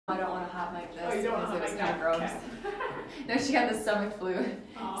hat like this Oh, you don't because want it was like kind of that. gross. Okay. No, she had the stomach flu.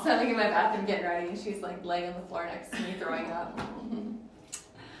 Aw. So I'm like in my bathroom getting ready, and she's like laying on the floor next to me throwing up.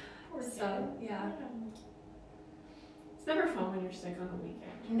 Poor So yeah. It's never fun when you're sick on the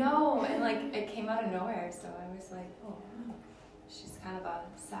weekend. No, and like it came out of nowhere, so I was like, oh, she's kind of a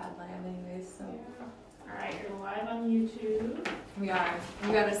sad lamb, anyways. So Yeah. All right, you're live on YouTube. we are.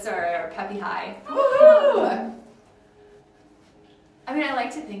 We got to start our peppy high. Woohoo! I mean, I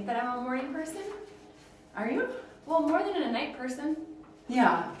like to think that I'm a morning person. Are you? Well, more than a night person.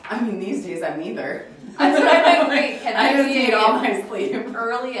 Yeah. I mean, these days I'm neither. That's what I'm like, wait, can I just be need all my sleep.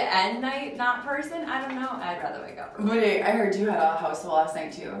 early and night not person? I don't know. I'd rather wake up early. Wait, I heard you had a house full last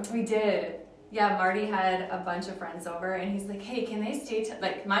night too. We did. Yeah, Marty had a bunch of friends over, and he's like, hey, can they stay till,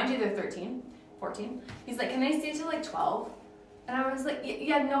 like, mind you, they're 13, 14. He's like, can they stay till like 12? And I was like,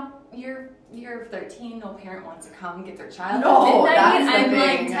 yeah, no, you're 13, no parent wants to come get their child No, at midnight. that's the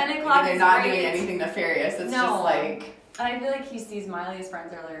I'm thing. like, 10 o'clock They're is not great. doing anything nefarious. It's No. just like... And I feel like he sees Miley's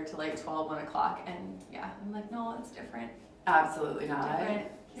friends earlier to like 12, 1 o'clock, and yeah, I'm like, no, it's different. Absolutely not. Different.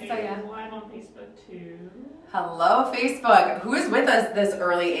 Okay, So yeah. you're live on Facebook too. Hello, Facebook. Who is with us this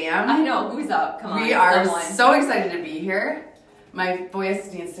early, Am? I know, who's up? Come on. We are someone. so excited to be here. My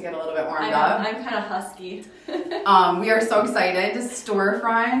voice needs to get a little bit warmed up. I'm kind of husky. We are so excited.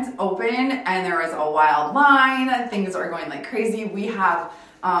 Storefront open, and there was a wild line. Things are going like crazy. We have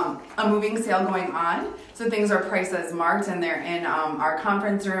a moving sale going on, so things are prices marked, and they're in our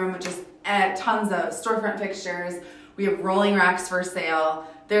conference room. Just tons of storefront fixtures. We have rolling racks for sale.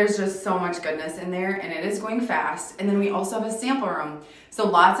 There's just so much goodness in there, and it is going fast. And then we also have a sample room, so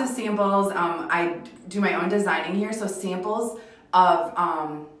lots of samples. I do my own designing here, so samples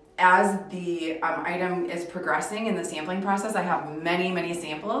of as the item is progressing in the sampling process. I have many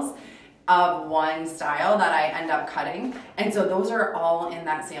samples of one style that I end up cutting, and so those are all in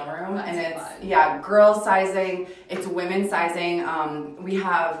that sale room. That's and it's fun. yeah, girl sizing, it's women's sizing. We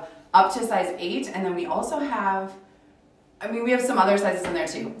have up to size 8, and then we also have, I mean, we have some other sizes in there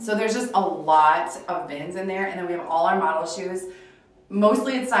too. So there's just a lot of bins in there, and then we have all our model shoes.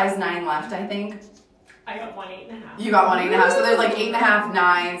 Mostly it's size 9 left, I think. I got 1 8.5. You got 1 8.5, so there's like 8.5,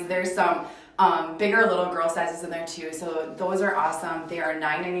 9s. There's some bigger little girl sizes in there too, so those are awesome. They are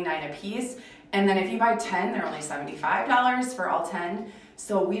 $9.99 a piece, and then if you buy 10, they're only $75 for all 10.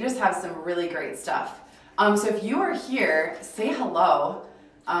 So we just have some really great stuff. So if you are here, say hello.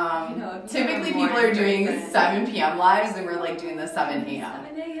 Typically people are doing 7 p.m. lives, and we're like doing the 7 a.m.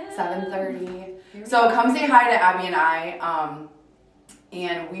 7:30. So come say hi to Abby and I,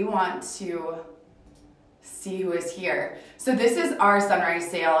 and we want to see who is here. So this is our sunrise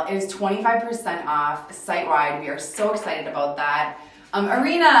sale. It is 25% off site-wide. We are so excited about that.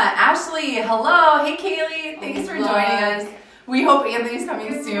 Arena, Ashley, hello. Hey, Kaylee. Thanks for joining us. We hope Anthony's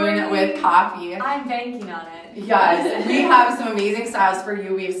coming soon with coffee. I'm banking on it. Yes, we have some amazing styles for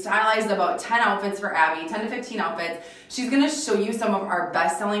you. We've stylized about 10 outfits for Abby, 10 to 15 outfits. She's going to show you some of our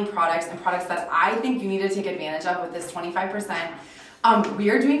best-selling products and products that I think you need to take advantage of with this 25%. We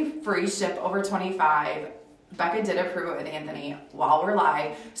are doing free ship over 25. Becca did approve it with Anthony while we're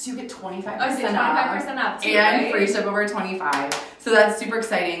live, so you get 25% off too, and right? free ship over 25. So that's super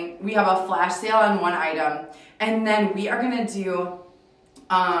exciting. We have a flash sale on one item, and then we are gonna do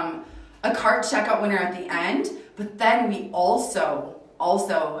a cart checkout winner at the end. But then we also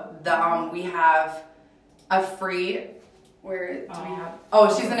we have a free. Where do we have?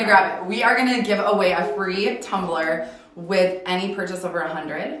 Oh, she's gonna grab it. We are gonna give away a free tumbler with any purchase over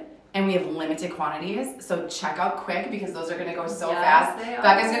 100. And we have limited quantities, so check out quick because those are gonna go so fast.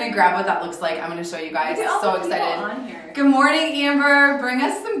 Becca's gonna grab what that looks like. I'm gonna show you guys. So excited. On here. Good morning, Amber. Bring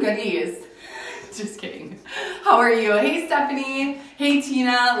us some goodies. Just kidding. How are you? Hey, Stephanie. Hey,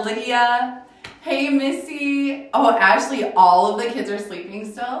 Tina. Lydia. Hey, Missy. Oh, Ashley, all of the kids are sleeping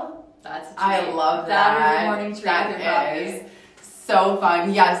still. That's a treat. I love That that. is a morning treat. That is so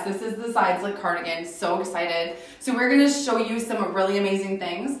fun. Yes, this is the side slit cardigan. So excited. So we're gonna show you some really amazing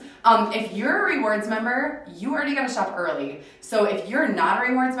things. If you're a rewards member, you already gotta shop early. So if you're not a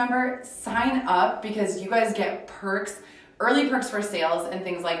rewards member, sign up because you guys get perks, early perks for sales and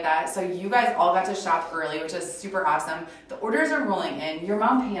things like that. So you guys all got to shop early, which is super awesome. The orders are rolling in. Your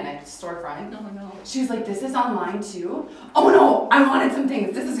mom panicked, storefront. Oh no. She was like, this is online too? Oh no, I wanted some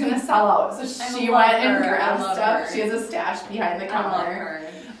things. This is gonna sell out. So she went and grabbed stuff. She has a stash behind the counter.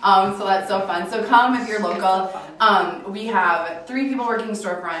 So that's so fun. So come if you're local. We have 3 people working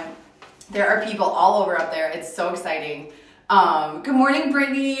storefront. There are people all over up there. It's so exciting. Good morning,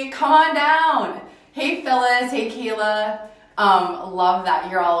 Brittany. Come on down. Hey, Phyllis. Hey, Kayla. Love that.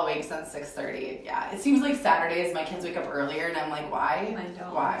 You're all awake since 6:30. Yeah, it seems like Saturdays my kids wake up earlier and I'm like, why? I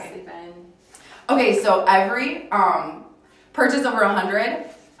don't Why? sleep in. Okay, so every purchase over 100,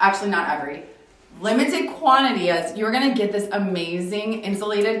 actually not every, limited quantities, you're gonna get this amazing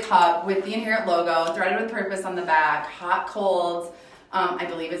insulated cup with the Inherent logo, threaded with purpose on the back, hot, cold. I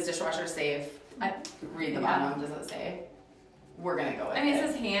believe it's dishwasher safe. Read the bottom, does it say? We're gonna go with it. I mean, it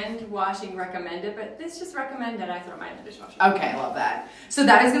says hand washing recommended, but it's just recommended. I throw mine in the dishwasher. Okay, I love that. So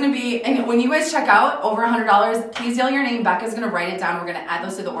that is gonna be, and when you guys check out over $100, please yell your name. Becca's gonna write it down. We're gonna add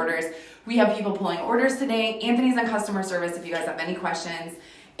those to the orders. We have people pulling orders today. Anthony's on customer service if you guys have any questions.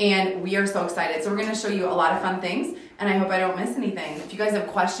 And we are so excited. So we're gonna show you a lot of fun things, and I hope I don't miss anything. If you guys have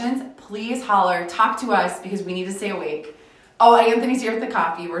questions, please holler, talk to us, because we need to stay awake. Oh, Anthony's here with the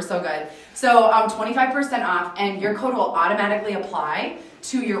coffee. We're so good. So 25% off, and your code will automatically apply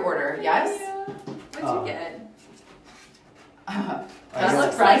to your order. Yes? What'd you get? I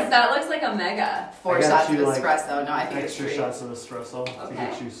That looks like a mega. 4 I got shots of you, like, espresso. No, I think it's extra 3. shots of espresso to Okay.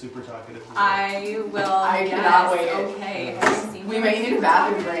 get you super talkative. I will. I yes. cannot wait. Okay. Have you seen We this? may need a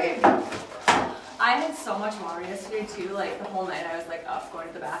bathroom break. I had so much water yesterday too. Like the whole night, I was like up going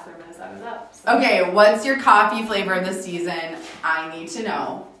to the bathroom as I was up. So. Okay, what's your coffee flavor of the season? I need to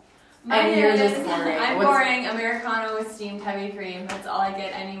know. Mine And you're is, just boring. I'm What's- boring Americano with steamed heavy cream. That's all I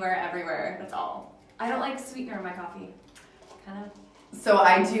get anywhere, everywhere. That's all. I don't like sweetener in my coffee. Kind of. So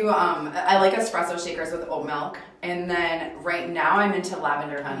I do, I like espresso shakers with oat milk. And then right now I'm into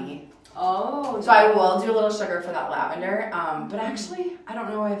lavender honey. Oh. So I will do a little sugar for that lavender. But actually, I don't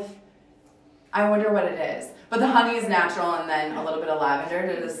know if, I wonder what it is. But the honey is natural, and then a little bit of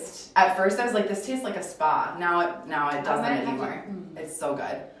lavender to just, at first I was like, this tastes like a spa. Now it doesn't anymore. It's so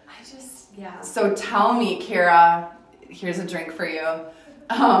good. Yeah. So tell me, Kara, here's a drink for you.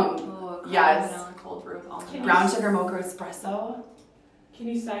 Yes. Vanilla cold brew with almond. Brown sugar mocha espresso. Can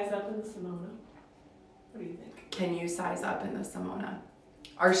you size up in the Simona? What do you think? Can you size up in the Simona?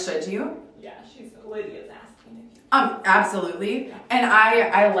 Or should you? Yeah, Lydia's asking if you. Absolutely. Yeah. And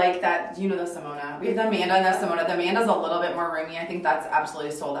I like that, you know, the Simona. We have the Amanda and the Simona. The Amanda's a little bit more roomy. I think that's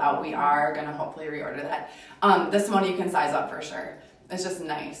absolutely sold out. We are gonna hopefully reorder that. The Simona you can size up for sure. It's just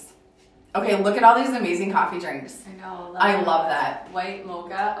nice. Okay, look at all these amazing coffee drinks. I know. I love that. White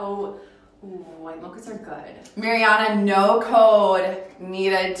mocha. Oh, ooh, white mochas are good. Mariana, no code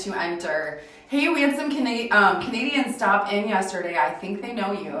needed to enter. Hey, we had some Canadians stop in yesterday. I think they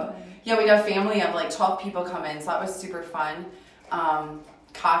know you. Yeah, we had a family of like 12 people come in, so that was super fun.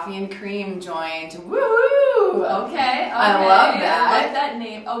 Coffee and cream joined. Woohoo! Okay. I love I that. like that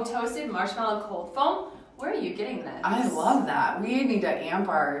name. Oh, toasted marshmallow cold foam. Where are you getting this? I love that. We need to amp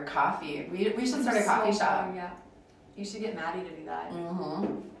our coffee. We should start a coffee shop. Yeah. You should get Maddie to do that.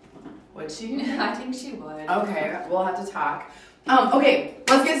 Mm-hmm. Would she? I think she would. Okay, we'll have to talk. Okay,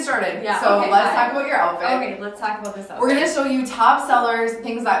 let's get started. Yeah, So okay, let's hi. talk about your outfit. Okay, let's talk about this outfit. We're gonna show you top sellers,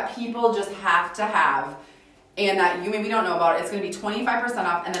 things that people just have to have, and that you maybe don't know about. It's gonna be 25%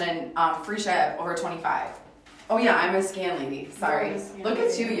 off, and then free ship over 25. Oh yeah, I'm a scan lady. Sorry. You're a scan Look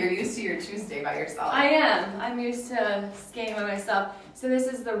at you. lady. You're used to your Tuesday by yourself. I am. I'm used to scanning by myself. So this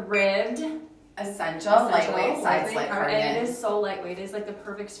is the ribbed Essential lightweight side slit cardigan. And it is so lightweight. It is like the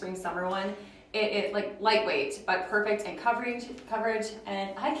perfect spring summer one. It like lightweight but perfect in coverage. And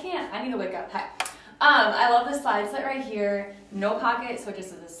I need to wake up. Hi. I love the side slit right here. No pocket, so it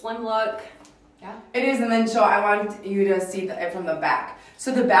just is a slim look. Yeah. It is, and then so I want you to see it from the back.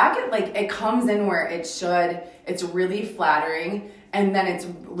 So the back, it comes in where it should. It's really flattering, and then it's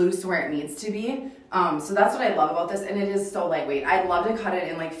loose where it needs to be. So that's what I love about this, and it is so lightweight. I'd love to cut it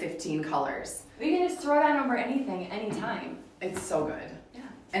in like 15 colors. You can just throw it on over anything, anytime. It's so good. Yeah.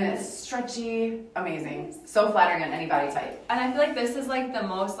 And it's stretchy, amazing. So flattering on any body type. And I feel like this is like the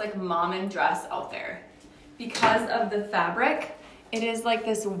most like mom and dress out there because of the fabric. It is like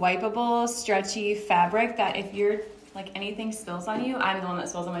this wipeable, stretchy fabric that if you're like anything spills on you, I'm the one that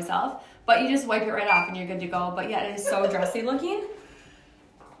spills on myself, but you just wipe it right off and you're good to go. But yeah, it is so dressy looking,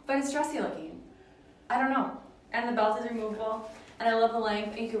 but it's dressy looking. I don't know. And the belt is removable, and I love the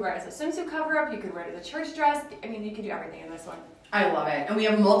length. You could wear it as a swimsuit cover up. You could wear it as a church dress. I mean, you could do everything in this one. I love it. And we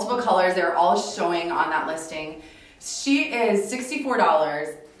have multiple colors. They're all showing on that listing. She is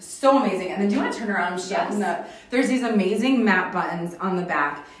 $64. So amazing. And then do you want to turn around and show them there's these amazing matte buttons on the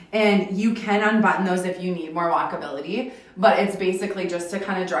back, and you can unbutton those if you need more walkability, but it's basically just to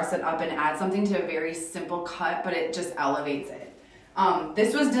kind of dress it up and add something to a very simple cut, but it just elevates it.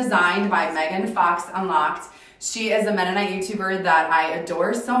 This was designed by Megan Fox Unlocked. She is a Mennonite YouTuber that I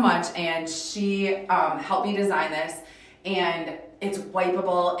adore so much, and she helped me design this, and it's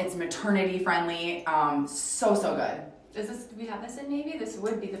wipeable, it's maternity friendly, so good. Do we have this in navy? This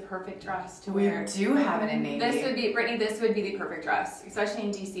would be the perfect dress to We wear. do have it in navy. This would be, Brittany, this would be the perfect dress, especially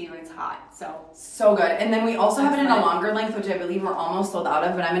in DC when it's hot, so. So good. And then we also have it in a longer length, which I believe we're almost sold out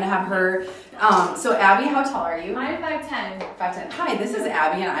of, but I'm going to have her. So Abby, how tall are you? I'm 5'10". 5'10". Hi, this is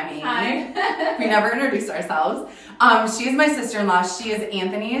Abby and I'm Amy. Hi. We never introduced ourselves. She is my sister-in-law. She is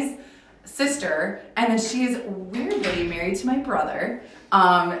Anthony's sister, and then she's weirdly married to my brother.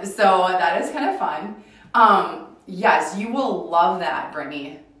 So that is kind of fun. Yes, you will love that,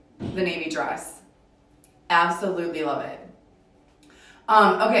 Brittany. The navy dress. Absolutely love it.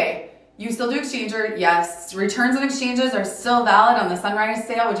 Okay, you still do exchanger? Yes. Returns and exchanges are still valid on the sunrise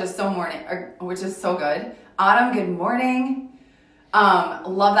sale, which is so good. Autumn, good morning.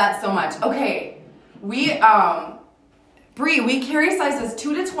 Love that so much. Okay, Bree, we carry sizes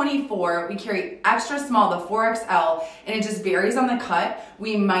 2 to 24. We carry extra small, the 4XL, and it just varies on the cut.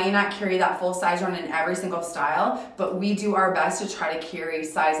 We might not carry that full size run in every single style, but we do our best to try to carry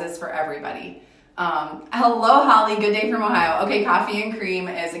sizes for everybody. Hello, Holly. Good day from Ohio. Okay, Coffee and Cream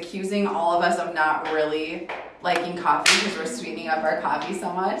is accusing all of us of not really liking coffee because we're sweetening up our coffee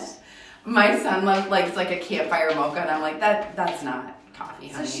so much. My son likes like a campfire mocha, and I'm like, that's not coffee,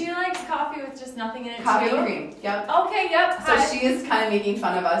 honey. So she likes coffee with just nothing in it Coffee too? and cream, yep. Okay, yep. So Hi. she is kind of making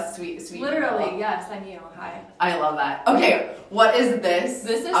fun of us, sweet Literally, people. yes, I knew. Hi. I love that. Okay, what is this?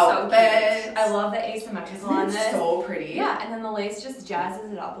 This is outfit? so cute. I love the asymmetrical on It's this. so pretty. Yeah, and then the lace just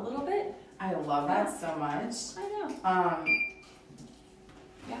jazzes it up a little bit. I love that so much. I know.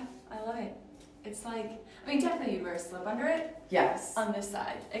 Yeah, I love it. It's like, I mean, definitely you'd wear a slip under it. Yes. On this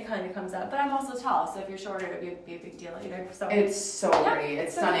side, it kind of comes up. But I'm also tall, so if you're shorter, it would be a big deal either. So It's so pretty.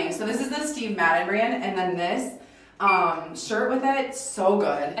 It's stunning. So this is the Steve Madden brand, and then this shirt with it, so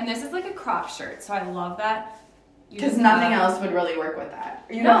good. And this is like a crop shirt, so I love that. Because nothing else would really work with that.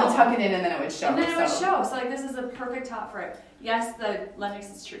 You'd have to tuck it in and then it would show. And then it would show. So like this is a perfect top for it. Yes, the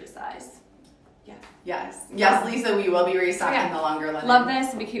Lennox is true to size. Yeah. Yes, Lisa, we will be restocking the longer linen. Love this.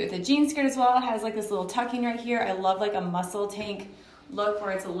 It'd be cute with a jean skirt as well. It has like this little tucking right here. I love like a muscle tank look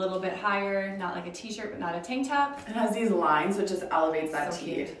where it's a little bit higher, not like a t-shirt, but not a tank top. It has these lines, so it just elevates that So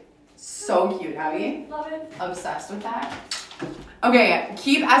tee. cute. So cute, Abby. Love it. Obsessed with that. Okay,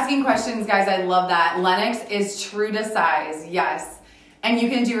 keep asking questions, guys. I love that. Lennox is true to size, yes. And you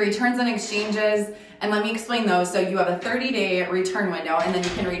can do returns and exchanges. And let me explain those. So you have a 30-day return window, and then you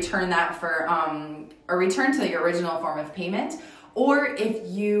can return that for a return to your original form of payment. Or if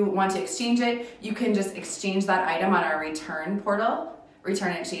you want to exchange it, you can just exchange that item on our return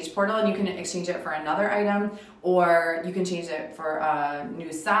and exchange portal, and you can exchange it for another item, or you can change it for a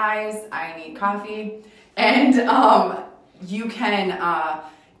new size. I need coffee. And you can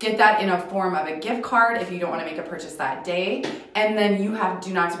get that in a form of a gift card if you don't want to make a purchase that day. And then you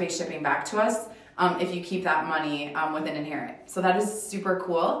do not have to pay shipping back to us if you keep that money with an inherit. So that is super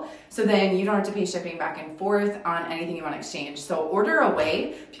cool. So then you don't have to pay shipping back and forth on anything you want to exchange. So order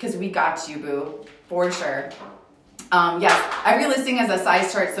away because we got you, boo, for sure. Yes, every listing has a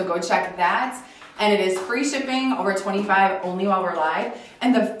size chart, so go check that. And it is free shipping over 25 only while we're live.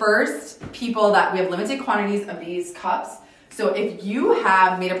 And the first people that we have limited quantities of these cups. So if you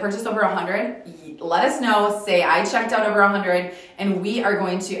have made a purchase over 100, let us know, say I checked out over 100, and we are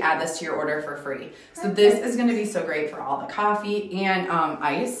going to add this to your order for free. So this is going to be so great for all the coffee and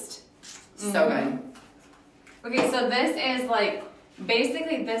iced. So good. Okay, so this is like,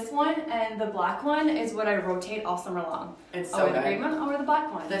 basically this one and the black one is what I rotate all summer long. It's so good. The good. green one or the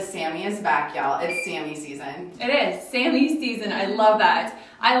black one. The Sammy is back, y'all. It's Sammy season. It is. Sammy's season. I love that.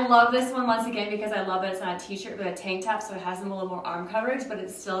 I love this one once again because I love it. It's not a t-shirt but a tank top, so it has a little more arm coverage, but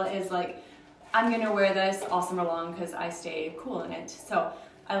it still is like, I'm going to wear this all summer long because I stay cool in it. So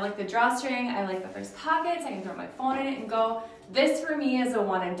I like the drawstring. I like that there's pockets. I can throw my phone in it and go. This for me is a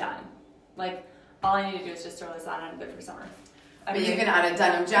one and done. Like, all I need to do is just throw this on and I'm good for summer. But you can add a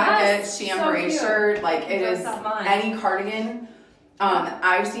denim jacket, chambray shirt, like it is any cardigan.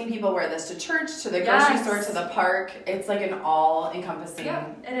 I've seen people wear this to church, to the grocery store, to the park. It's like an all-encompassing.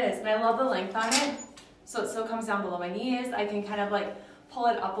 Yep, it is. And I love the length on it. So it still comes down below my knees. I can kind of like pull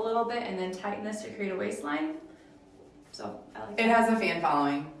it up a little bit and then tighten this to create a waistline. So I like it. It has a fan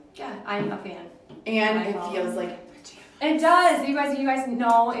following. Yeah, I'm a fan. And it feels like it does. You guys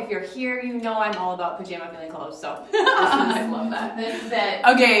know, if you're here, you know I'm all about pajama feeling clothes. So I love that. This is it.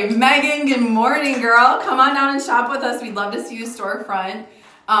 Okay, Megan, good morning, girl. Come on down and shop with us. We'd love to see you storefront.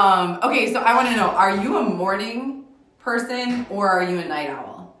 Okay, so I want to know, are you a morning person or are you a night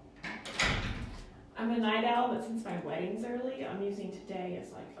owl? I'm a night owl, but since my wedding's early, I'm using today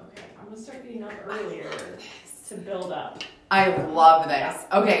as like, okay, I'm going to start getting up earlier to build up. I love this.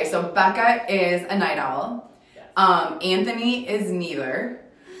 Okay, so Becca is a night owl. Yes. Anthony is neither.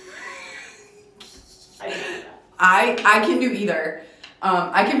 I can do that. I can do either.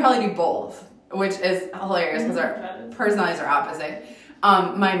 I can probably do both, which is hilarious because our personalities are opposite.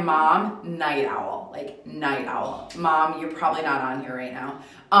 My mom, night owl, like night owl. Mom, you're probably not on here right now.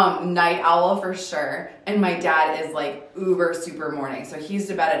 Night owl for sure. And my dad is like uber super morning. So he's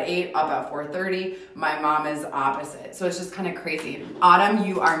to bed at 8, up at 4:30. My mom is opposite. So it's just kind of crazy. Autumn,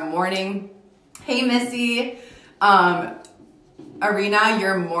 you are morning. Hey, Missy. Arena,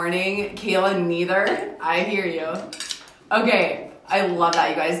 you're morning. Kayla, neither. I hear you. Okay, I love that,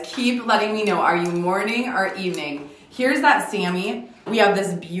 you guys. Keep letting me know. Are you morning or evening? Here's that Sammy. We have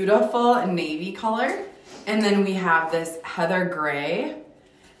this beautiful navy color. And then we have this heather gray.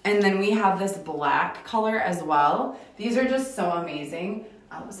 And then we have this black color as well. These are just so amazing.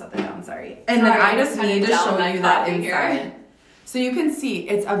 I'll set that down, sorry. And then I just need to show you that inside. So you can see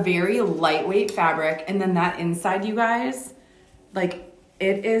it's a very lightweight fabric. And then that inside, you guys, like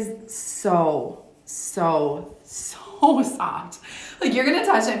it is so soft. Like you're gonna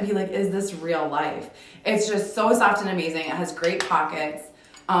touch it and be like, is this real life? It's just so soft and amazing. It has great pockets.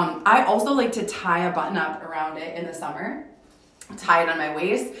 I also like to tie a button up around it in the summer. Tie it on my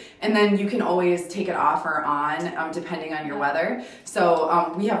waist, and then you can always take it off or on depending on your weather.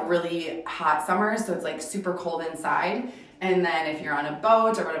 So we have really hot summers, so it's like super cold inside. And then if you're on a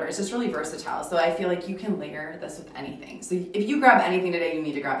boat or whatever, it's just really versatile. So I feel like you can layer this with anything. So if you grab anything today, you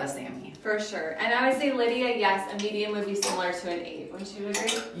need to grab the Sammy. For sure. And I would say, Lydia, yes, a medium would be similar to an 8. Wouldn't you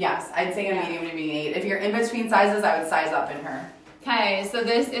agree? Yes, I'd say a medium would be an 8. If you're in between sizes, I would size up in her. Okay, so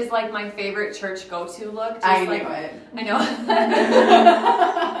this is like my favorite church go-to look. Just I like, knew it. I know.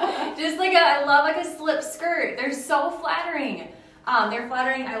 Just like I love like a slip skirt. They're so flattering. They're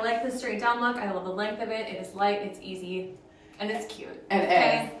flattering. I like the straight down look. I love the length of it. It is light. It's easy. And it's cute. It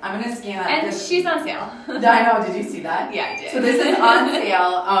is. I'm going to scan that. And she's on sale. I know. Did you see that? Yeah, I did. So this is on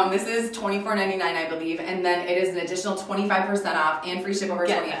sale. This is $24.99, I believe. And then it is an additional 25% off and free ship over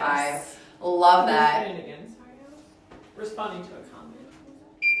 $25. Yes. Love that. Responding to a comment.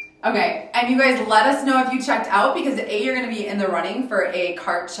 Okay, and you guys let us know if you checked out because A, you're going to be in the running for a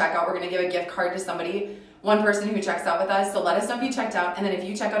cart checkout. We're going to give a gift card to somebody, one person who checks out with us. So let us know if you checked out. And then if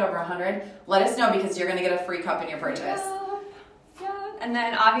you check out over 100, let us know because you're going to get a free cup in your purchase. And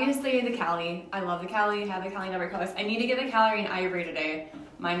then obviously the Cali. I love the Cali. Have the Cali never coast. I need to get the Cali in ivory today.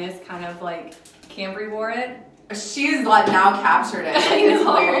 Mine is kind of like Cambry wore it. She's now captured it. It's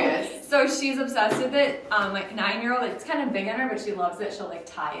hilarious. So she's obsessed with it. Like 9-year-old, it's kind of big on her, but she loves it. She'll like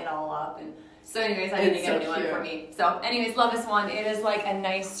tie it all up. And so anyways, I need to get a new one for me. So anyways, love this one. It is like a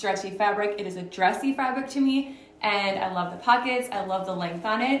nice stretchy fabric. It is a dressy fabric to me. And I love the pockets. I love the length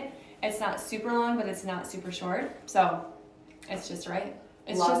on it. It's not super long, but it's not super short. So it's just right.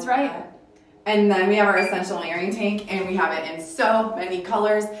 It's love just right. That. And then we have our essential layering tank, and we have it in so many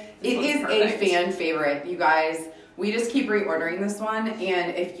colors. It is perfect. A fan favorite, you guys. We just keep reordering this one,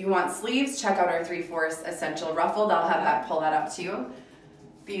 and if you want sleeves, check out our 3/4 essential ruffled. I'll have that pull that up too.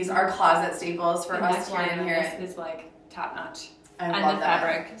 These are closet staples for us to get in here. This is like top notch. And love the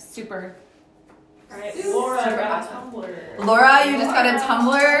fabric, super. All right, Laura got a tumbler. Laura, you just got a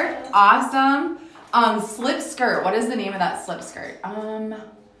tumbler. Awesome. Slip skirt. What is the name of that slip skirt?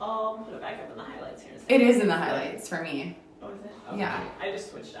 I'll put it back up in the highlights here. It is in the highlights for me. Oh, is it? Okay. Yeah. I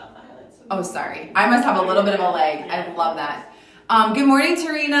just switched out the highlights. Oh, sorry. I must have a little bit of a leg. I love that. Good morning,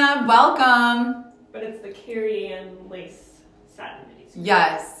 Tarina. Welcome. But it's the Carrie Ann lace satin piece.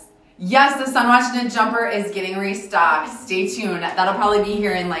 Yes. Yes, the Sun Washington jumper is getting restocked. Stay tuned. That'll probably be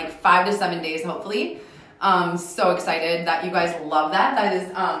here in like 5 to 7 days, hopefully. So excited that you guys love that. That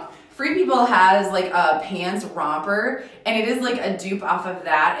is, Free People has like a pants romper, and it is like a dupe off of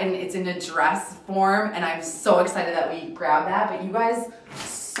that, and it's in a dress form, and I'm so excited that we grabbed that. But you guys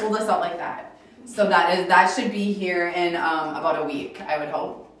sold us out like that. So that should be here in about a week, I would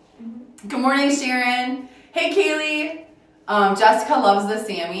hope. Mm-hmm. Good morning, Sharon. Hey, Kaylee. Jessica loves the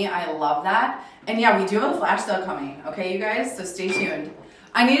Sammy. I love that. And yeah, we do have a flash sale coming. Okay, you guys? So stay tuned.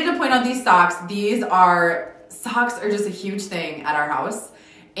 I needed to point out these socks. Socks are just a huge thing at our house.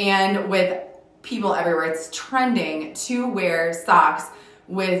 And with people everywhere, it's trending to wear socks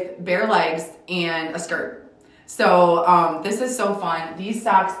with bare legs and a skirt. So this is so fun. These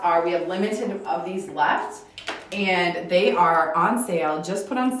socks we have limited of these left, and they are on sale, just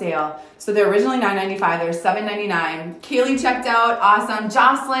put on sale. So they're originally $9.95, they're $7.99. Kaylee checked out, awesome.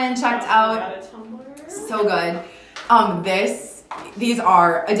 Jocelyn checked out, got a tumbler. So good. These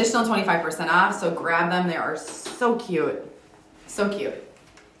are additional 25% off, so grab them. They are so cute, so cute.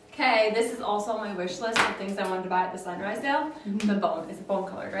 Okay, this is also on my wish list of things I wanted to buy at the Sunrise sale. Mm-hmm. It's bone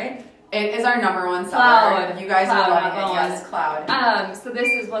colored, right? It is our number one seller. Cloud. You guys are Cloud, loving it. number Yes, Cloud. So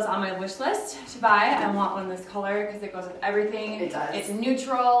this was on my wish list to buy. I want one this color because it goes with everything. It does. It's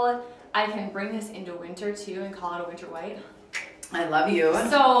neutral. I can bring this into winter too and call it a winter white. I love you.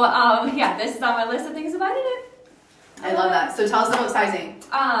 So yeah, this is on my list of things about it. I love that. So tell us about sizing.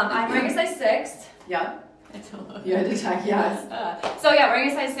 I'm wearing a size 6. Yeah. You had to check, yes. So yeah, wearing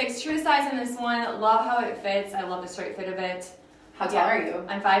a size 6. True to size in this one. Love how it fits. I love the straight fit of it. How tall are you?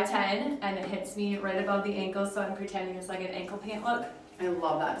 I'm 5'10", and it hits me right above the ankle, so I'm pretending it's like an ankle pant look. I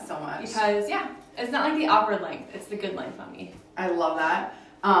love that so much. Because yeah, it's not like the awkward length. It's the good length on me. I love that.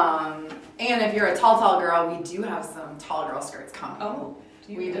 And if you're a tall girl, we do have some tall girl skirts coming. Oh,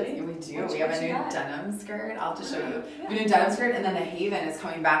 do you We really? do. What We have a you new got? denim skirt. I'll have to show you. Yeah. We have a new denim skirt, and then the Haven is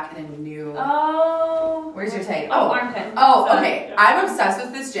coming back in a new. Oh. Where's your tag? Oh, armpit. Oh, So- okay. I'm obsessed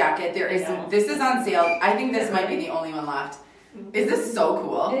with this jacket. Yeah. This is on sale. I think this might be the only one left. Is this so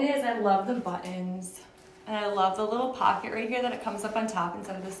cool? It is. I love the buttons. And I love the little pocket right here that it comes up on top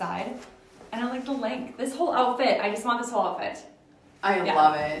instead of the side. And I like the length. This whole outfit. I just want this whole outfit. I Yeah.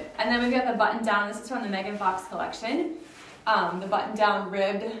 love it. And then we've got the button down. This is from the Megan Fox collection. The button down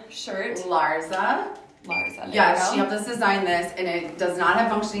ribbed shirt. Larsa. Larsa. There Yes, she you go. helped us design this, and it does not have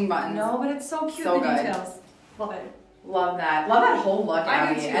functioning buttons. No, but it's so cute. So the good. details. Love it. Love that. Love that whole look, I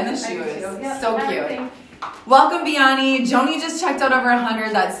do Abby. too. And the I do shoes. too. Yep, So cute. everything. Welcome, Biani. Joni just checked out over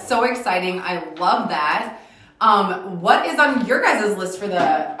 100. That's so exciting. I love that. What is on your guys' list for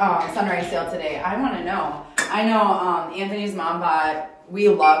the sunrise sale today? I want to know. I know Anthony's mom bought, we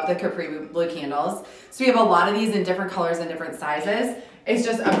love the Capri Blue candles. So we have a lot of these in different colors and different sizes. It's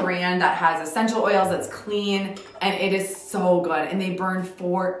just a brand that has essential oils that's clean, and it is so good. And they burn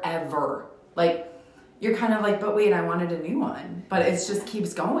forever. Like, you're kind of like, but wait, I wanted a new one. But it just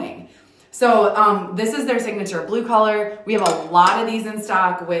keeps going. So this is their signature blue color. We have a lot of these in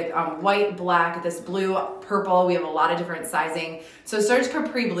stock with white, black, this blue, purple. We have a lot of different sizing. So search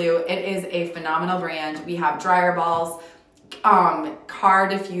Capri Blue. It is a phenomenal brand. We have dryer balls, car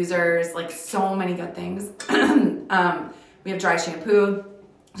diffusers, like so many good things. We have dry shampoo,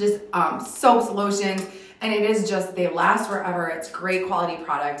 just soaps, lotions, and it is just, they last forever. It's great quality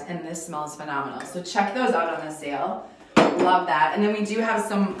product, and this smells phenomenal. So check those out on the sale. Love that. And then we do have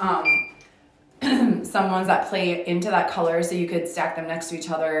some some ones that play into that color, so you could stack them next to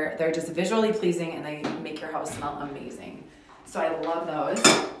each other. They're just visually pleasing, and they make your house smell amazing. So I love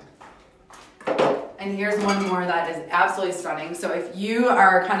those. And here's one more that is absolutely stunning. So if you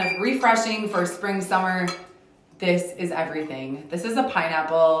are kind of refreshing for spring, summer, this is everything. This is a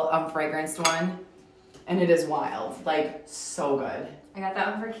pineapple fragranced one, and it is wild, like so good. I got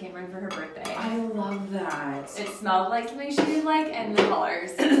that one for Cameron for her birthday. I love that. It smelled like something she would like, and the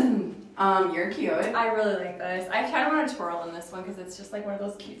colors. You're cute. I really like this. I kind of want to twirl in this one because it's just like one of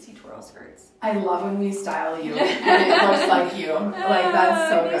those cutesy twirl skirts. I love when we style you and it looks like you. Like,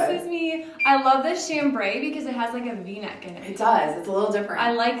 that's so good. This is me. I love this chambray because it has like a V-neck in it. It does. It's a little different.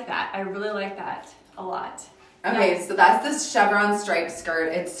 I like that. I really like that a lot. Okay, Yeah. so that's this chevron stripe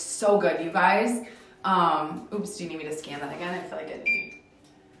skirt. It's so good, you guys. Oops, do you need me to scan that again? I feel like it.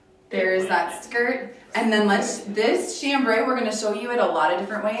 There's that skirt. And then this chambray, we're gonna show you it a lot of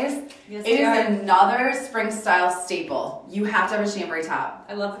different ways. Yes, It we are. is another spring style staple. You have to have a chambray top.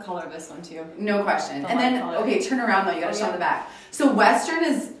 I love the color of this one too. No question. The And light then, color. okay, turn around though, you gotta Oh, show yeah. the back. So Western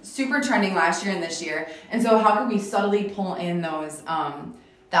is super trending last year and this year. And so how can we subtly pull in those,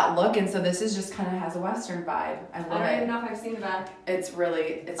 that look? And so this is just kind of has a Western vibe. I I love don't even it. know if I've seen the back. It's really,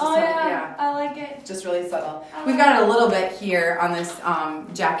 it's just, Oh so, yeah, I like it. just really subtle. I We've like got it a little bit here on this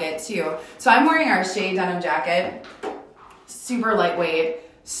jacket too. So I'm wearing our shade denim jacket. Super lightweight,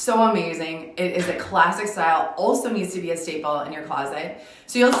 so amazing. It is a classic style, also needs to be a staple in your closet.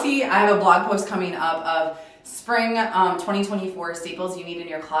 So you'll see I have a blog post coming up of spring 2024 staples you need in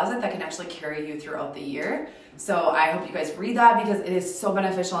your closet that can actually carry you throughout the year. So I hope you guys read that because it is so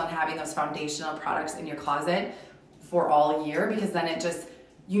beneficial in having those foundational products in your closet for all year, because then it just,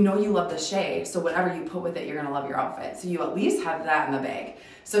 you know, you love the shade, so whatever you put with it, you're gonna love your outfit. So you at least have that in the bag.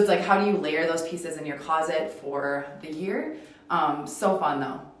 So it's like, how do you layer those pieces in your closet for the year? So fun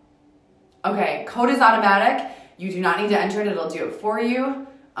though. Okay, code is automatic. You do not need to enter it, it'll do it for you.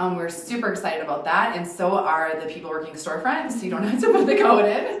 We're super excited about that, and so are the people working storefront, so you don't have to put the code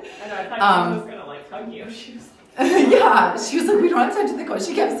in. I know, I thought she was gonna like hug you. She was Yeah, she was like, we don't have to enter the code.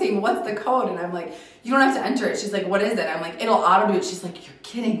 She kept saying, what's the code? And I'm like, you don't have to enter it. She's like, what is it? I'm like, it'll auto do it. She's like, you're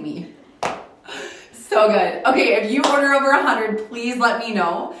kidding me. So good. Okay, if you order over 100, please let me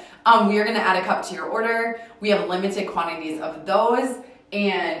know. We are gonna add a cup to your order. We have limited quantities of those.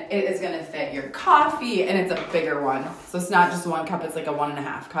 and it is gonna fit your coffee, and it's a bigger one. So it's not just 1 cup, it's like a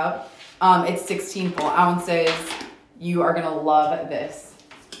 1.5 cup. It's 16 full ounces. You are gonna love this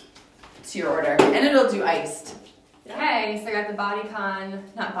to your order, and it'll do iced. Okay, so I got the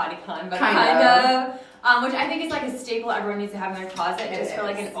not bodycon, but Kind kind of, which I think is like a staple everyone needs to have in their closet, just for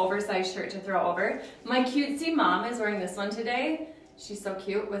like an oversized shirt to throw over. My cutesy mom is wearing this one today. She's so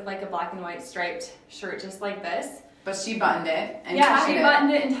cute with like a black and white striped shirt just like this. But she buttoned it and yeah, tied she it.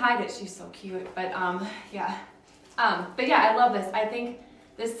 buttoned it and tied it. She's so cute. But yeah. But yeah, I love this. I think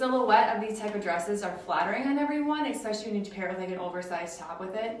the silhouette of these type of dresses are flattering on everyone, especially when you pair it with like an oversized top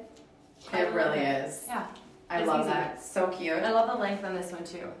with it. It really is. Yeah. I love that. So cute. I love the length on this one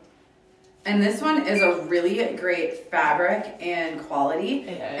too. And this one is a really great fabric and quality. It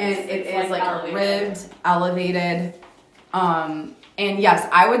is. And it It's is like elevated. ribbed, elevated. And yes,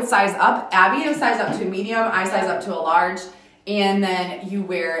 I would size up. Abby would size up to a medium. I size up to a large. And then you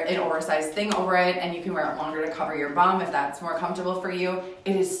wear an oversized thing over it, and you can wear it longer to cover your bum if that's more comfortable for you.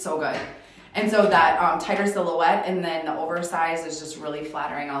 It is so good. And so that tighter silhouette and then the oversized is just really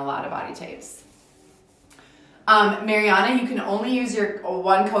flattering on a lot of body types. Mariana, you can only use your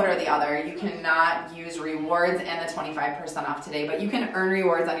one code or the other. You cannot use rewards and the 25% off today, but you can earn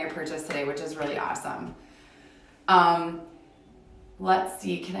rewards on your purchase today, which is really awesome. Let's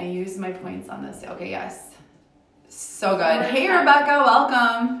see, can I use my points on this? Okay, yes. So good. Hey, Rebecca,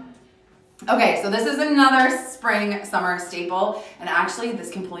 welcome. Okay, so this is another spring, summer staple, and actually this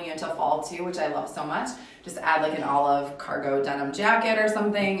can pull you into fall too, which I love so much. Just add like an olive cargo denim jacket or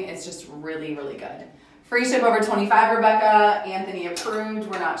something. It's just really, really good. Free ship over 25, Rebecca. Anthony approved.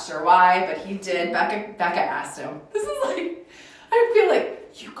 We're not sure why, but he did. Becca asked him. This is like, I feel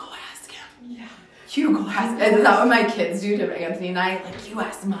like, you go ask him. Yeah. You go ask. Is that what my kids do to Anthony and I? Like, you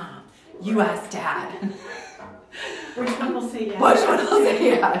ask mom. You ask dad. Which one will say yes? Which one will say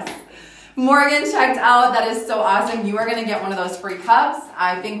yes? Morgan checked out. That is so awesome. You are going to get one of those free cups.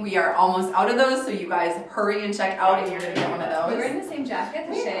 I think we are almost out of those, so you guys hurry and check out, and you're going to get one of those. We're in the same jacket,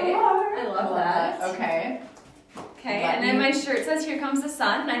 the shade. are. I love that. Okay. Okay, and then my shirt says, "Here comes the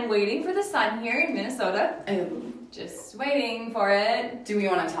sun," and I'm waiting for the sun here in Minnesota. Just waiting for it. Do we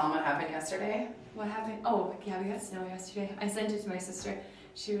want to tell them what happened yesterday? What happened? Oh, yeah, we got snow yesterday. I sent it to my sister.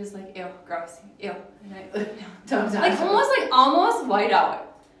 She was like, "Ew, gross, ew," and almost white out.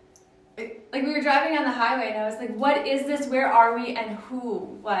 Like we were driving on the highway, and I was like, "What is this? Where are we? And who?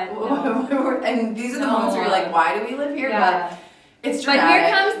 What?" No. And these are the moments where you're like, "Why do we live here?" Yeah. But it's But dramatic.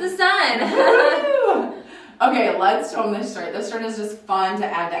 here comes the sun. Okay, let's show them this shirt. This shirt is just fun to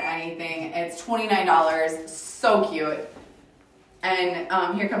add to anything. It's $29, so cute.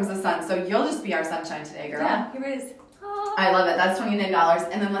 And here comes the sun. So you'll just be our sunshine today, girl. Yeah, here it is. Oh. I love it. That's $29.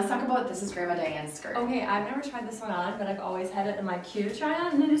 And then let's talk about, this is Grandma Diane's skirt. Okay, I've never tried this one on, but I've always had it in my queue to try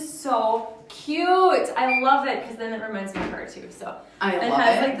on, and it is so cute. I love it because then it reminds me of her too. So I love it. It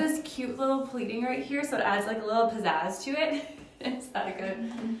has like this cute little pleating right here, so it adds like a little pizzazz to it. It's that good.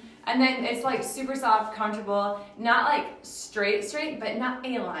 Mm-hmm. And then it's like super soft, comfortable, not like straight, but not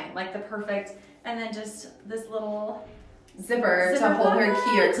A-line, like the perfect. And then just this little Zipper to hold her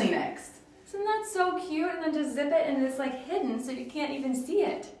key or Kleenex. Isn't that so cute? And then just zip it, and it's like hidden, so you can't even see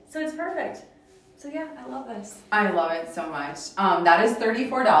it. So it's perfect. So yeah, I love this. I love it so much. That is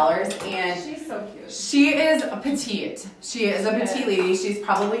 $34, and She's so cute. she is a petite. She is a petite lady. She's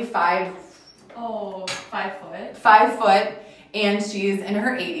probably 5 foot, and she's in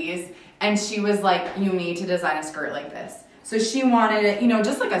her 80s, and she was like, you need to design a skirt like this. So she wanted it,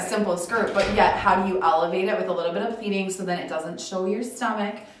 just like a simple skirt, but yet how do you elevate it with a little bit of pleating so then it doesn't show your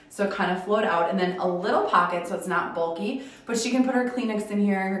stomach, so it kind of float out, and then a little pocket so it's not bulky, but she can put her Kleenex in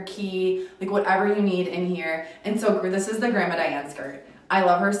here, her key, like whatever you need in here. And so this is the Grandma Diane skirt. I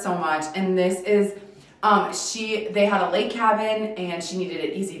love her so much, and this is, they had a lake cabin, and she needed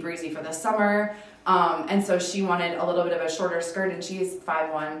it easy breezy for the summer, and so she wanted a little bit of a shorter skirt, and she's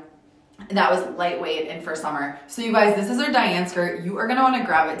 5'1". That was lightweight and for summer. So you guys, this is our Diane skirt. You are gonna wanna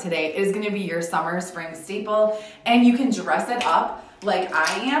grab it today. It is gonna be your summer, spring staple, and you can dress it up like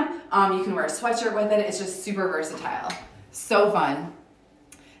I am. You can wear a sweatshirt with it. It's just super versatile. So fun.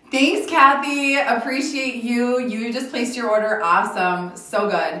 Thanks, Kathy. Appreciate you. You just placed your order. Awesome. So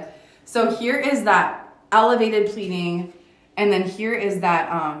good. So here is that elevated pleating, and then here is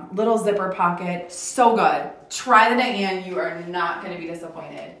that little zipper pocket. So good. Try the Diane. You are not gonna be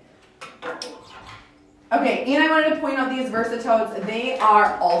disappointed. Okay, and I wanted to point out these Versatotes. They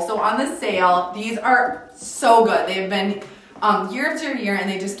are also on the sale. These are so good. They've been year after year, and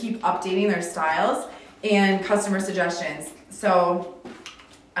they just keep updating their styles and customer suggestions. So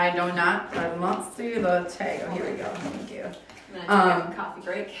I do not see the tag. Oh, here we go. Thank you. And then take a coffee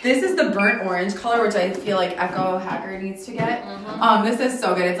break. This is the burnt orange color, which I feel like Echo Hacker needs to get. This is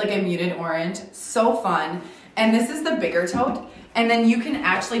so good. It's like a muted orange. So fun. And this is the bigger tote. And then you can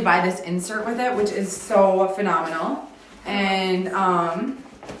actually buy this insert with it, which is so phenomenal. And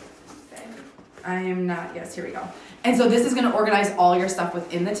here we go. And so this is going to organize all your stuff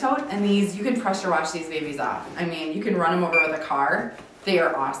within the tote. And these, you can pressure wash these babies off. I mean, you can run them over with a car. They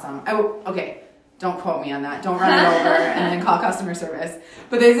are awesome. Okay, don't quote me on that. Don't run it over and then call customer service.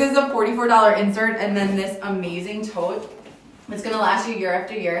 But this is a $44 insert, and then this amazing tote. It's going to last you year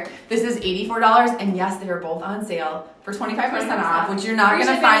after year. This is $84, and yes, they are both on sale for 25% off, which you're not going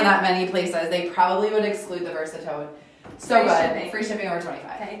to find that many places. They probably would exclude the Versatote. So good. Free shipping over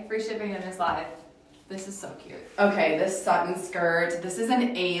 25. Okay, free shipping on this live. This is so cute. Okay, this Sutton skirt. This is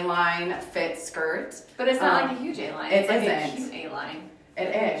an A-line fit skirt. But it's not like a huge A-line. It's like a cute A-line.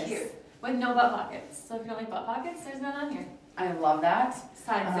 It is. Cute. With no butt pockets. So if you don't like butt pockets, there's none on here. I love that.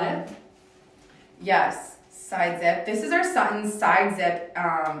 Side zip. Yes, side zip. This is our Sutton side zip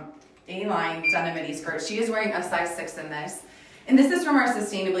A-line denim midi skirt. She is wearing a size 6 in this. And this is from our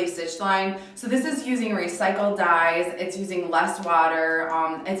Sustainably Stitched line. So this is using recycled dyes. It's using less water.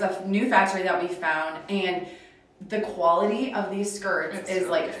 It's a new factory that we found. And the quality of these skirts is really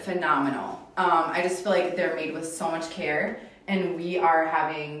like phenomenal. I just feel like they're made with so much care. And we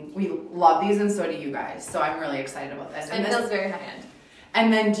love these, and so do you guys. So I'm really excited about this. And it feels very high end.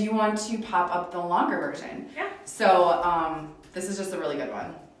 And then do you want to pop up the longer version? Yeah. So this is just a really good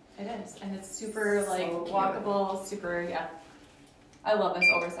one. It is. And it's super walkable, super, I love this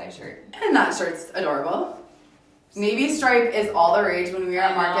oversized shirt. And that shirt's adorable. Navy stripe is all the rage. When we were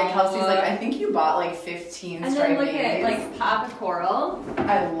at market, Kelsey's like, I think you bought like 15 and stripe then look navies. at like Papa Coral.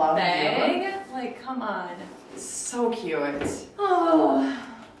 I love bag. you. Like, come on. So cute. Oh.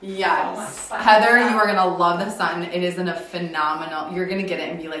 Yes. So much fun. Heather, you are going to love the Sutton. It is in a phenomenal, you're going to get it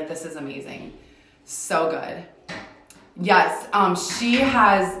and be like, this is amazing. So good. Yes.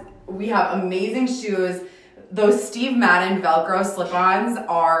 We have amazing shoes. Those Steve Madden Velcro slip-ons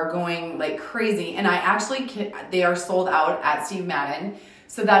are going like crazy. And they are sold out at Steve Madden.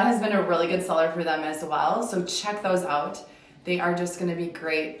 So that has been a really good seller for them as well. So check those out. They are just going to be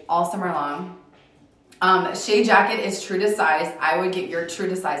great all summer long. Shea jacket is true to size. I would get your true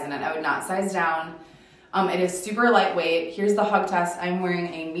to size in it. I would not size down. It is super lightweight. Here's the hug test. I'm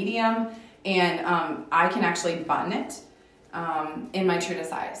wearing a medium, and I can actually button it in my true to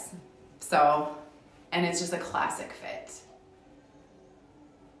size. So, and it's just a classic fit.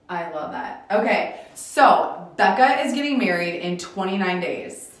 I love that. Okay, so Becca is getting married in 29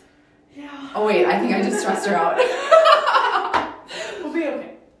 days. Yeah. Oh wait, I think I just stressed her out. We'll be okay.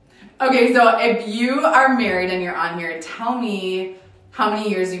 Okay, so if you are married and you're on here, tell me how many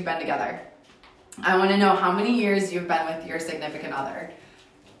years you've been together. I want to know how many years you've been with your significant other.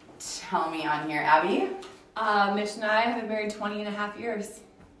 Tell me on here. Abby? Mitch and I have been married 20 and a half years.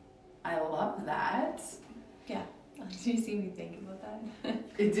 I love that. Yeah. Did you see me think about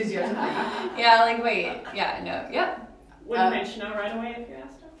that? Did you have to think? Yeah, like, wait. Yeah, no. Yep. Wouldn't Mitch know right away if you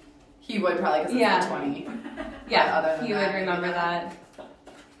asked him? He would probably because it's 20. Yeah, other than he that, would remember maybe that.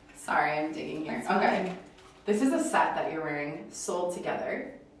 Sorry, I'm digging here. That's okay. fine. This is a set that you're wearing, sold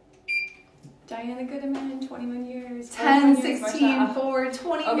together. Diana Goodman, 21 years. 10, 21 years, 16, Marsha. 4,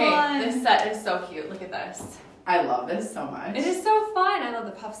 21. Okay, this set is so cute. Look at this. I love this so much. It is so fun. I love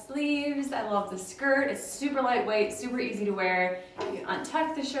the puff sleeves. I love the skirt. It's super lightweight, super easy to wear. You can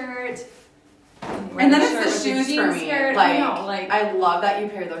untuck the shirt. And then it's the shoes for me. Skirt. I love that you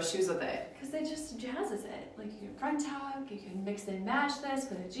pair those shoes with it. Because it just jazzes it. Like you can front tuck, you can mix and match this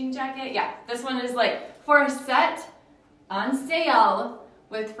with a jean jacket. Yeah, this one is like for a set on sale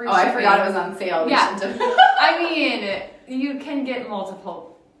with free shipping. I forgot it was on sale. Yeah. I mean, you can get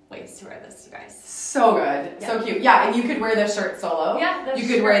multiple ways to wear this, you guys. So good. Yeah. So cute. Yeah, and you could wear this shirt solo. Yeah, you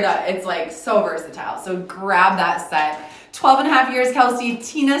could wear that. It's like so versatile. So grab that set. 12 and a half years, Kelsey.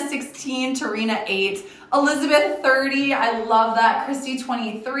 Tina, 16. Tarina, 8. Elizabeth, 30. I love that. Christy,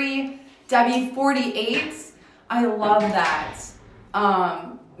 23. Debbie, 48. I love that.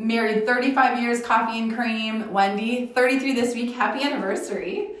 Married 35 years, coffee and cream. Wendy, 33 this week. Happy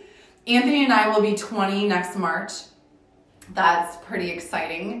anniversary. Anthony and I will be 20 next March. That's pretty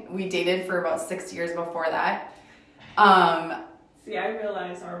exciting. We dated for about 6 years before that. See, I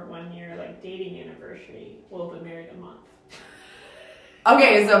realize our 1 year dating anniversary will be married a month.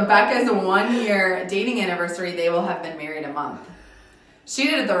 Okay, so Becca's 1 year dating anniversary, they will have been married a month. She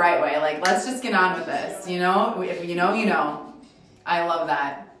did it the right way. Let's just get on with this. You know, if you know, you know. I love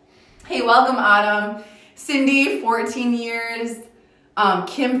that. Hey, welcome, Autumn. Cindy, 14 years.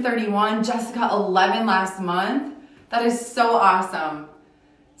 Kim, 31. Jessica, 11 last month. That is so awesome.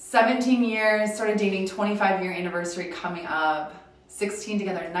 17 years, started dating, 25-year anniversary coming up. 16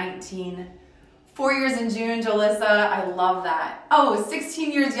 together, 19. 4 years in June, Jalissa. I love that. Oh,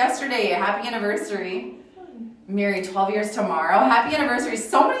 16 years yesterday. Happy anniversary. Married 12 years tomorrow. Happy anniversary.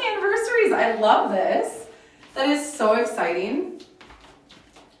 So many anniversaries. I love this. That is so exciting.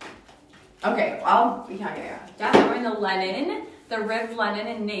 Okay, well, yeah. Yeah, we're in the linen, the ribbed linen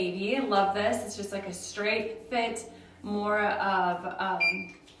in navy. Love this. It's just like a straight fit, more of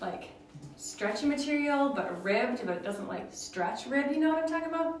like stretchy material, but ribbed, but it doesn't like stretch rib. You know what I'm talking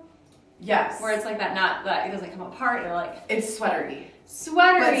about? Yes. Where it's like that, not that it doesn't come apart. Or like It's sweatery.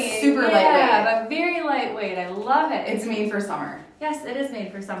 Sweatery. But super lightweight. Yeah, but very lightweight. I love it. It's made for summer. Yes, it is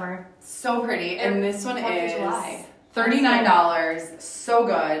made for summer. So pretty. And this one 4th of is July. $39. So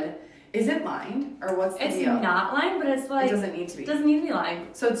good. Is it lined or what's the It's deal? not lined, but it's like It doesn't need to be. Doesn't need to be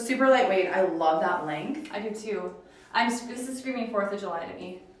lined. So it's super lightweight. I love that length. I do too. This is screaming 4th of July to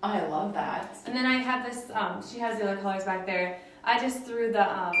me. Oh, I love that. And then I have this. She has the other colors back there. I just threw the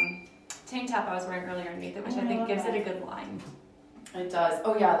tank top I was wearing earlier underneath it, which I think gives it a good line. It does.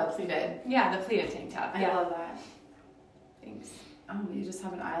 Oh yeah, the pleated. Yeah, the pleated tank top. I love that. Thanks. Oh, you just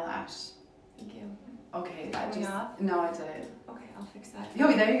have an eyelash. Thank you. Okay, Coming off? No, I didn't. Okay, I'll fix that.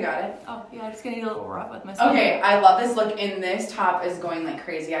 Oh, there you got it. Oh, yeah, I'm just gonna need a little rough with my skin. Okay, I love this look, and this top is going like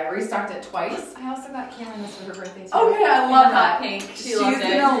crazy. I've restocked it twice. I also got Cameron this for her birthday too. Okay, I In love the hot that. pink. She's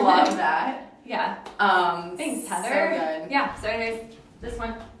gonna love that. Yeah. Thanks, Heather. So good. Yeah. So anyways, this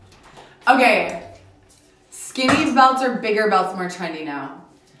one. Okay, skinny belts or bigger belts more trendy now?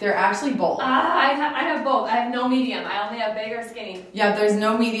 They're actually both. I have both. I have no medium. I only have big or skinny. Yeah, there's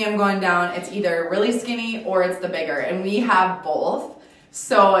no medium going down. It's either really skinny or it's the bigger, and we have both.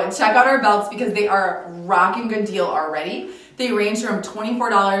 So check out our belts because they are rocking good deal already. They range from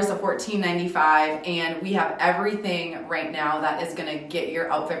 $24 to $14.95, and we have everything right now that is gonna get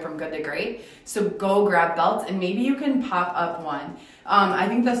your outfit from good to great. So go grab belts, and maybe you can pop up one. I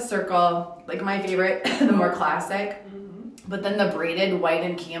think the circle, like my favorite, the more classic. But then the braided white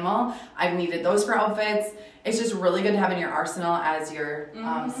and camel, I've needed those for outfits. It's just really good to have in your arsenal as you're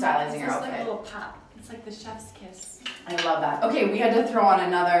stylizing your outfit. It's like a little pop. It's like the chef's kiss. I love that. Okay, we had to throw on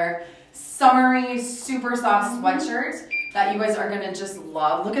another summery, super soft sweatshirt that you guys are gonna just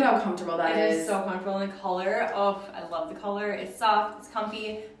love. Look at how comfortable that is. It is so comfortable in the color. Oh, I love the color. It's soft, it's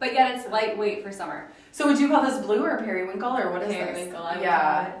comfy, but yet it's lightweight for summer. So would you call this blue or periwinkle, or what is this? Periwinkle, I would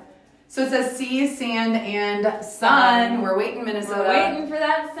yeah. call it. So it says sea, sand, and sun. We're waiting, Minnesota. We're waiting for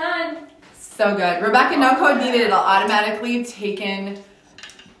that sun. So good. Rebecca, no code needed. It'll automatically be taken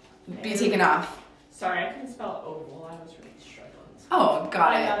off. Sorry, I couldn't spell oval. I was really struggling. Oh,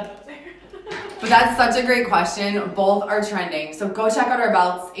 got I it. got it up there. But that's such a great question. Both are trending. So go check out our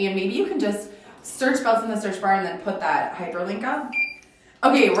belts, and maybe you can just search belts in the search bar and then put that hyperlink up.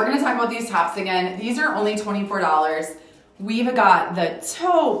 Okay, we're going to talk about these tops again. These are only $24. We've got the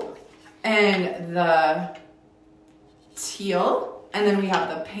taupe and the teal, and then we have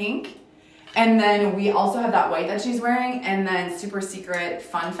the pink, and then we also have that white that she's wearing, and then super secret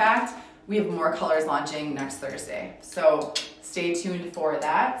fun fact, we have more colors launching next Thursday, so stay tuned for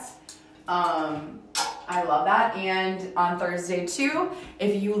that. I love that. And on Thursday too,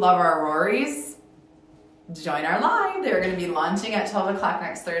 if you love our Rorys, join our line. They're going to be launching at 12 o'clock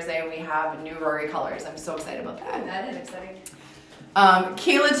next Thursday, and we have new Rory colors. I'm so excited about that. That is exciting.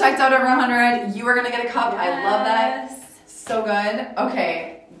 Kayla checked out over 100. You are gonna get a cup. Yes. I love that. So good.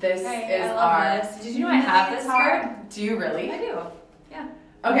 Okay, this is I love our. this. Did you know I have this skirt? Do you really? I do. Yeah.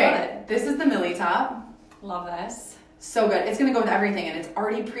 I love Okay, it. this is the Millie top. Love this. So good. It's gonna go with everything, and it's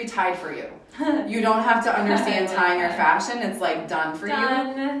already pre-tied for you. You don't have to understand tying or fashion. It's like done for you.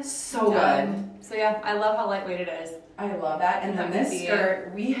 Done. So Done. So yeah, I love how lightweight it is. good. I love that. And then I can this see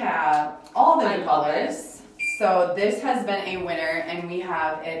skirt, we have all the I new love colors. this. So this has been a winner, and we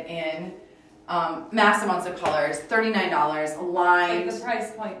have it in mass amounts of colors. $39, Like, lined. the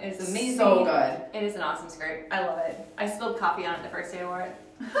price point is amazing. So good. It is an awesome skirt. I love it. I spilled coffee on it the first day I wore it.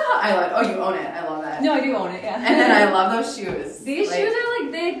 I love it. Oh, you own it. I love that. No, I do own it, yeah. And then I love those shoes. These Like, shoes are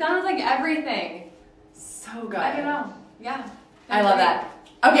like, they've done with like everything. so good. I don't know. Yeah. I love that.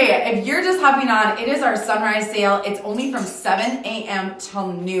 Okay, if you're just hopping on, it is our sunrise sale. It's only from 7 a.m.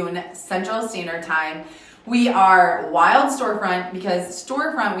 till noon Central Standard Time. We are wild storefront because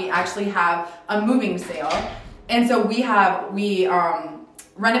storefront we actually have a moving sale. And so we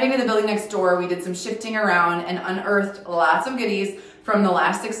renovated the building next door. We did some shifting around and unearthed lots of goodies from the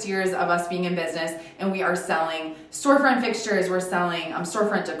last 6 years of us being in business. And we are selling storefront fixtures. We're selling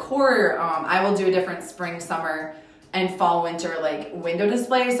storefront decor. I will do a different spring, summer, and fall, winter like window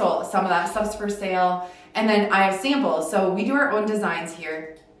display. So some of that stuff's for sale. And then I have samples. So we do our own designs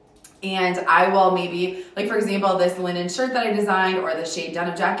here. And I will maybe, like for example, this linen shirt that I designed or the shade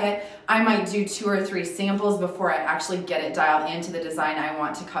denim jacket, I might do 2 or 3 samples before I actually get it dialed into the design I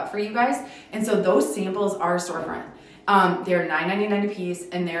want to cut for you guys. And so those samples are storefront. They're $9.99 a piece,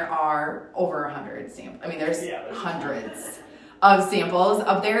 and there are over 100 samples. I mean, there's hundreds of samples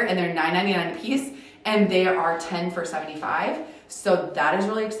up there, and they're $9.99 a piece, and they are 10 for $75. So that is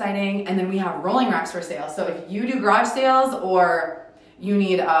really exciting. And then we have rolling racks for sale. So if you do garage sales or you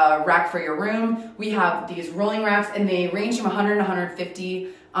need a rack for your room, we have these rolling racks, and they range from $100 to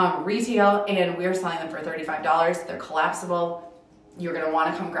 $150 retail, and we're selling them for $35. They're collapsible. You're gonna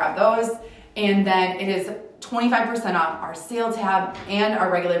wanna come grab those. And then it is 25% off our sale tab and our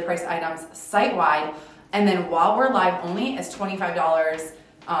regular price items site-wide. And then while we're live only, it's $25.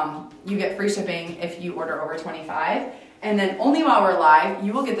 You get free shipping if you order over 25. And then only while we're live,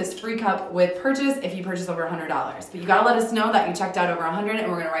 you will get this free cup with purchase if you purchase over $100. But you gotta let us know that you checked out over 100,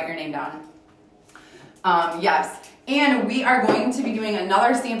 and we're gonna write your name down. Yes, and we are going to be doing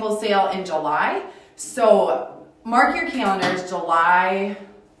another sample sale in July. So mark your calendars, July,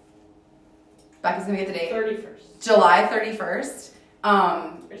 Becca's gonna get the date. 31st. July 31st.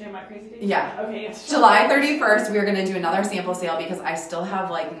 You're talking about crazy days? Yeah. Okay, yes. July 31st, we're gonna do another sample sale because I still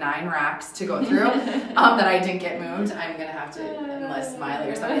have like 9 racks to go through that I didn't get moved. I'm gonna have to enlist Miley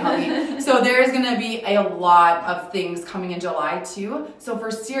or something to help me. So there's gonna be a lot of things coming in July too. So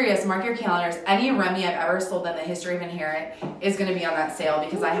for serious, mark your calendars. Any Remy I've ever sold in the history of Inherit is gonna be on that sale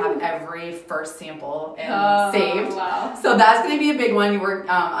because I have every first sample saved. Wow. So that's gonna be a big one.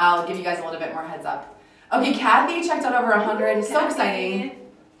 I'll give you guys a little bit more heads up. Okay, Kathy checked out over 100. So exciting.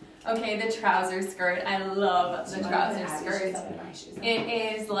 Okay, the trouser skirt. I love the trouser skirt.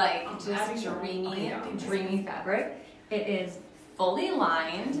 It is like just dreamy fabric. It is fully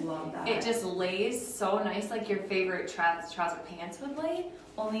lined. Love that. It just lays so nice, like your favorite trouser pants would lay,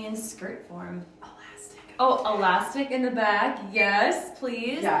 only in skirt form. Elastic. Oh, elastic in the back. Yes,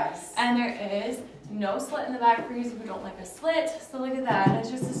 please. Yes. And there is no slit in the back for you who don't like a slit. So look at that. It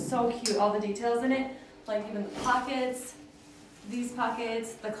just is so cute. All the details in it, like even the pockets. These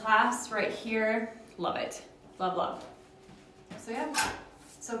pockets, the clasps right here, love it. Love, love. So yeah,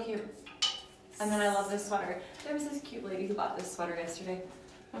 so cute. And then I love this sweater. There was this cute lady who bought this sweater yesterday.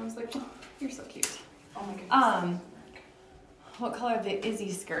 I was like, oh, you're so cute. Oh my goodness. What color? The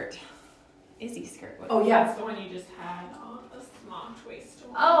Izzy skirt. Izzy skirt. Oh yeah. That's the one you just had on the smocked waist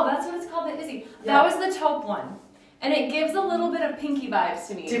one. Oh, that's what it's called, the Izzy. Yeah. That was the taupe one. And it gives a little bit of pinky vibes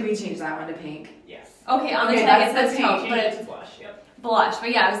to me. Did we change that one to pink? Yes. Okay, on the Okay, tag it that's says the pink. taupe, but Change it it's to blush, yep. blush. But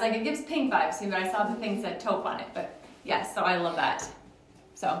yeah, I was like, it gives pink vibes to me, but I saw the thing said taupe on it. But yes, so I love that.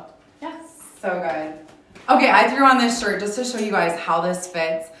 So, yeah. So good. Okay, I threw on this shirt just to show you guys how this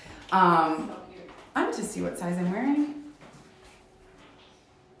fits. I'm to see what size I'm wearing.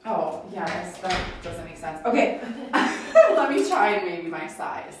 Oh, yes, that doesn't make sense. Okay, let me try maybe my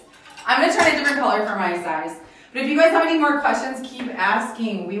size. I'm gonna try a different color for my size. But if you guys have any more questions, keep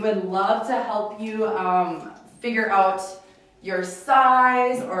asking. We would love to help you figure out your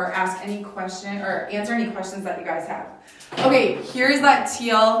size or ask any question or answer any questions that you guys have. Okay, here's that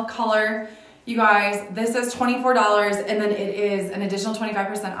teal color. You guys, this is $24 and then it is an additional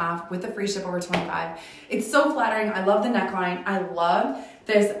 25% off with the free ship over 25. It's so flattering. I love the neckline. I love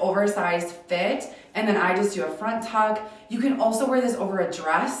this oversized fit. And then I just do a front tuck. You can also wear this over a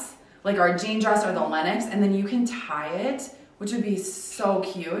dress, like our jean dress or the Lennox, and then you can tie it, which would be so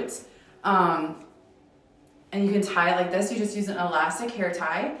cute. And you can tie it like this. You just use an elastic hair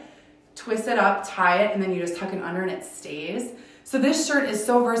tie, twist it up, tie it, and then you just tuck it under and it stays. So this shirt is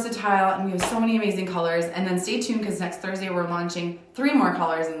so versatile and we have so many amazing colors. And then stay tuned because next Thursday we're launching 3 more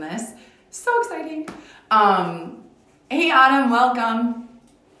colors in this. So exciting. Hey Autumn, welcome.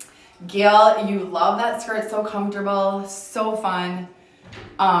 Gail, you love that skirt, so comfortable, so fun.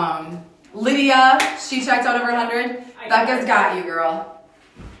 Lydia, she checked out over 100. Becca's got you, girl.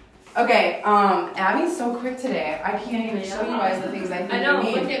 Okay, Abby's so quick today. I can't even show you guys the things I think I know, you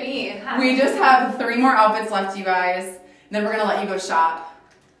need. look at me. Hi. We just have 3 more outfits left, you guys. Then we're gonna let you go shop.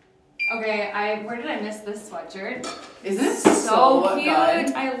 Okay, where did I miss this sweatshirt? Isn't it So so cute.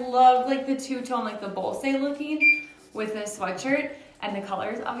 good? I love like the two-tone, like the Bolse looking with this sweatshirt. And the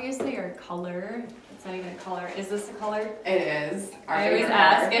colors obviously are color. It's not even a color. Is this a color? It is. I always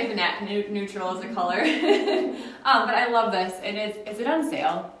ask if neutral is a color. But I love this. Is it on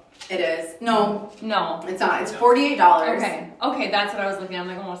sale? It is. No, No. it's not. It's $48. Okay, that's what I was looking at. I'm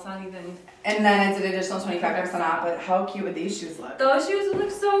like, oh, it's not even. And then it's an additional 25% off, but how cute would these shoes look? Those shoes would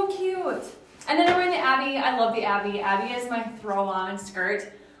look so cute. And then I'm wearing the Abbie. I love the Abbie. Abbie is my throw-on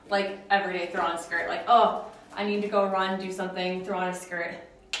skirt. like every day throw on a skirt. Like, oh, I need to go run, do something, throw on a skirt.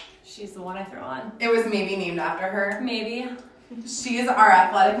 She's the one I throw on. It was maybe named after her. Maybe. She's our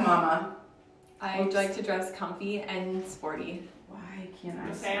athletic mama. I like to dress comfy and sporty. Why can't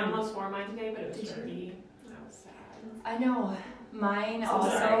I? I almost wore mine today, but it was dirty. That was sad. I know. Mine So also.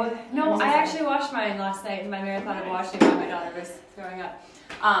 sorry. No, I'm I so actually washed mine last night in my marathon of washing while my daughter was throwing up.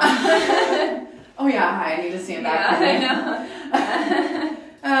 Oh yeah, hi. I need to stand back. Yeah, I know.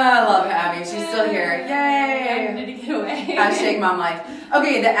 I love Abby. She's still here. I Yay! need to get away. Hashtag mom life.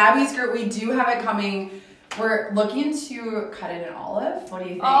 Okay, the Abby skirt, we do have it coming. We're looking to cut it in olive. What do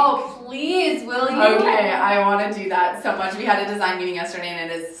you think? Oh, please, will you? Okay, I want to do that so much. We had a design meeting yesterday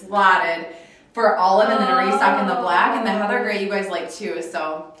and it is slotted for olive and then a restock in the black and the heather gray you guys like too,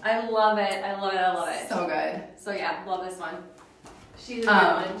 so. I love it. I love it. I love it. So good. So yeah, love this one. She's a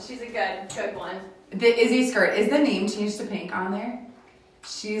good one. She's a good one. The Izzy skirt, is the name changed to pink on there?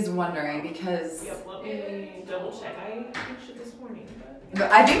 She's wondering because Yep, let me double check. I finished it this morning, but.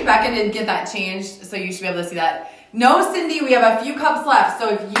 but I think Becca did get that changed, so you should be able to see that. No, Cindy, we have a few cups left, so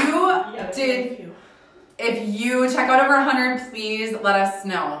if you check out over 100, please let us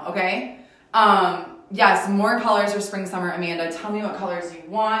know, okay? Yes, more colors for spring, summer. Amanda, tell me what colors you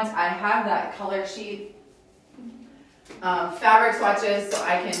want. I have that color sheet. Fabric swatches, so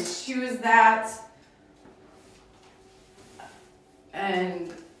I can choose that.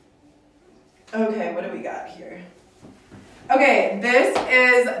 And, okay, what do we got here? Okay, this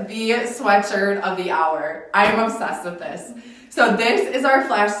is the sweatshirt of the hour. I am obsessed with this. So this is our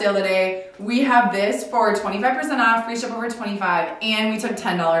flash sale today. We have this for 25% off, free ship over 25, and we took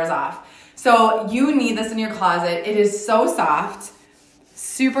 $10 off. So you need this in your closet. It is so soft,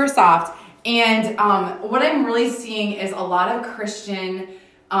 super soft. And what I'm really seeing is a lot of Christian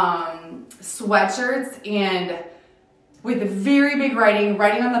sweatshirts and with very big writing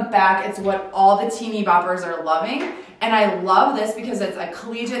on the back. It's what all the teeny boppers are loving. And I love this because it's a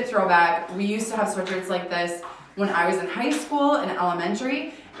collegiate throwback. We used to have sweatshirts like this when I was in high school and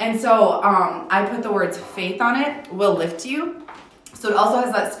elementary. And so I put the words faith on it, will lift you. So it also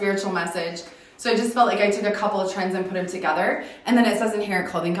has that spiritual message. So I just felt like I took a couple of trends and put them together. And then it says Inherent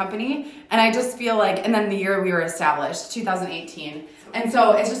Clothing Company. And I just feel like, and then the year we were established, 2018. And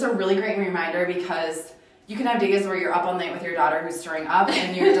so it's just a really great reminder because you can have days where you're up all night with your daughter who's throwing up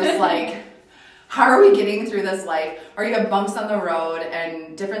and you're just like, how are we getting through this life? Or you have bumps on the road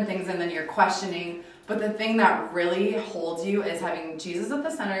and different things and then you're questioning. But the thing that really holds you is having Jesus at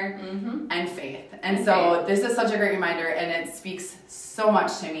the center and faith. And so this is such a great reminder and it speaks so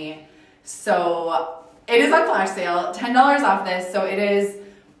much to me. So it is on flash sale, $10 off this. So it is,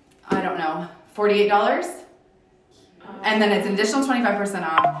 I don't know, $48. And then it's an additional 25%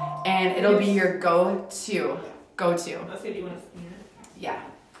 off and it'll be your go-to. Let's see, do you want to scan it? Yeah.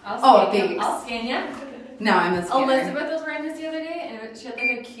 Thanks. I'll scan you. No, I'm the scanner. Elizabeth was wearing this the other day, and she had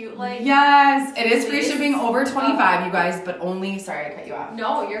like a cute Yes, it is free shipping over 25, you guys, but only. Sorry, I cut you off.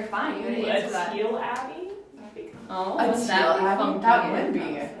 No, you're fine. You didn't answer that. A teal Abbie? Oh, A teal Abbie? That would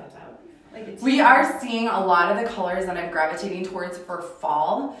be. Like We are seeing a lot of the colors that I'm gravitating towards for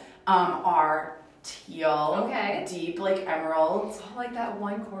fall are teal, deep like emerald. Oh, like that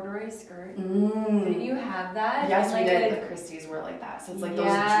one corduroy skirt. Mm. Didn't you have that? Yes, like we did. The Christies were like that. So it's like those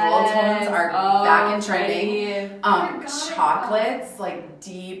jewel tones are back in trending. Chocolates, like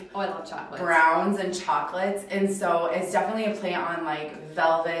deep I love chocolates. browns and chocolates. And so it's definitely a play on like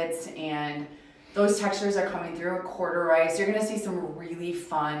velvets and those textures are coming through. Corduroy. So you're going to see some really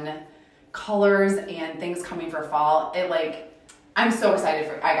fun colors and things coming for fall. I'm so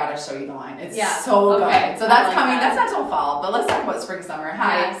excited I gotta show you the line. It's so good. So that's coming. That's not till fall, but let's talk about spring, summer.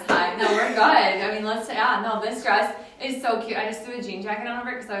 Hi. Yes, hi. No, we're good. I mean, this dress is so cute. I just threw a jean jacket on over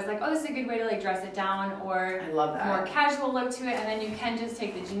it because I was like, oh, this is a good way to like dress it down or I love that. more casual look to it. And then you can just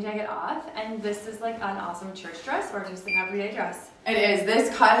take the jean jacket off. And this is like an awesome church dress or just an everyday dress. It is.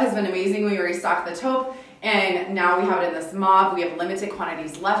 This cut has been amazing. We restocked the taupe and now we have it in this mauve. We have limited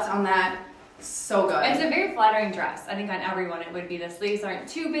quantities left on that. So good. It's a very flattering dress. I think on everyone it would be. The sleeves aren't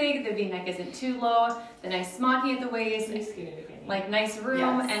too big, the V-neck isn't too low, the nice smocky at the waist, like nice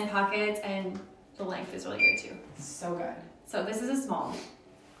room and pockets, and the length is really good too. So good. So this is a small.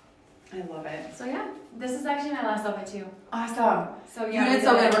 I love it. So yeah, this is actually my last outfit too. Awesome. So yeah, you did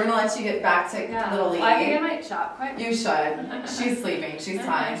so good. We're gonna let you get back to little lady. I think I might shop quick. You should. She's sleeping. She's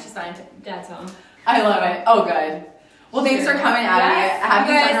fine. She's fine. Dad's home. I love it. Oh, good. Well, thanks for coming, Abby.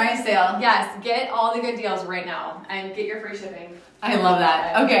 Happy Sunrise Sale. Yes, get all the good deals right now and get your free shipping. I love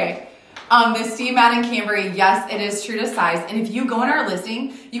that. Okay. The Steve Madden Cambric, yes, it is true to size. And if you go in our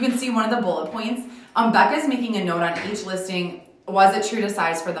listing, you can see one of the bullet points. Becca's making a note on each listing was it true to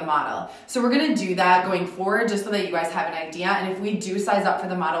size for the model? So we're gonna do that going forward just so that you guys have an idea. And if we do size up for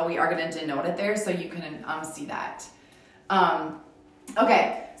the model, we are gonna denote it there so you can see that.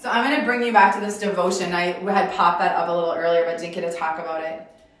 Okay, so I'm gonna bring you back to this devotion. I had popped that up a little earlier, but didn't get to talk about it.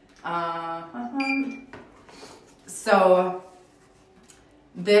 So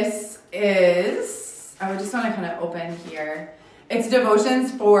this is, I would just wanna kind of open here. It's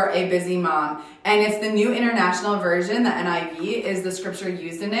devotions for a busy mom, and it's the New International Version. The NIV is the scripture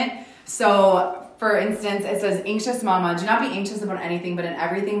used in it. So, for instance, it says, "Anxious mama, do not be anxious about anything, but in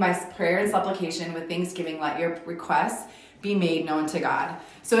everything by prayer and supplication with thanksgiving, let your requests be made known to God."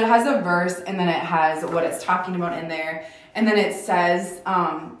 So it has a verse, and then it has what it's talking about in there, and then it says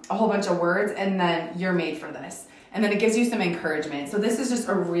a whole bunch of words, and then you're made for this, and then it gives you some encouragement. So this is just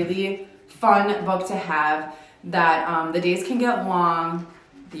a really fun book to have. That the days can get long,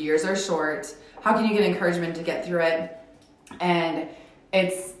 the years are short. How can you get encouragement to get through it? And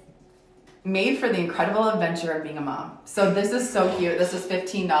it's made for the incredible adventure of being a mom. So this is so cute. This is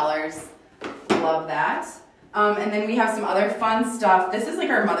 $15. Love that. And then we have some other fun stuff. This is like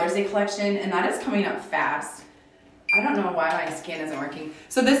our Mother's Day collection, and that is coming up fast. I don't know why my scan isn't working.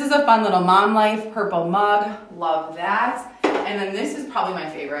 So this is a fun little Mom Life purple mug. Love that. And then this is probably my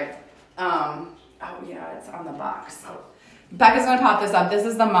favorite. Oh yeah, it's on the box. Becca's gonna pop this up. This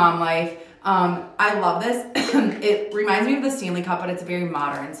is the Mom Life. I love this. It reminds me of the Stanley Cup, but it's very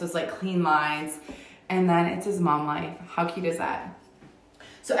modern. So it's like clean lines. And then it says Mom Life. How cute is that?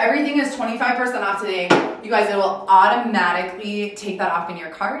 So everything is 25% off today. You guys, it will automatically take that off in your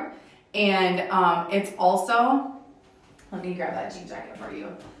cart. And it's also, let me grab that jean jacket for you.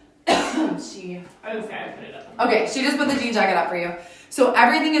 I was gonna put it up. Okay, she just put the jean jacket up for you. So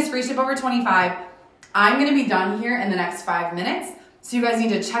everything is free ship over 25. I'm gonna be done here in the next 5 minutes. So you guys need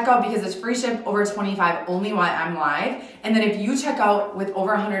to check out because it's free ship over 25 only while I'm live. And then if you check out with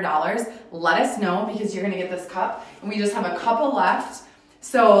over $100, let us know because you're gonna get this cup. And we just have a couple left.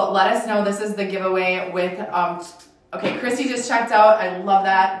 So let us know. This is the giveaway with, okay, Christy just checked out. I love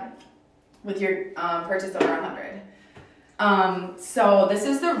that with your purchase over 100. So this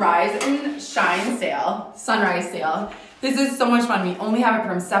is the Rise and Shine sale, sunrise sale. This is so much fun. We only have it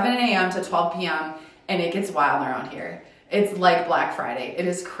from 7 a.m. to 12 p.m. and it gets wild around here. It's like Black Friday. It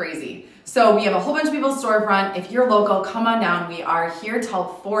is crazy. So we have a whole bunch of people storefront. If you're local, come on down. We are here till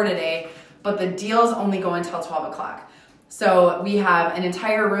 4 today, but the deals only go until 12 o'clock. So we have an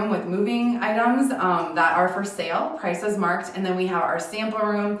entire room with moving items that are for sale, prices marked, and then we have our sample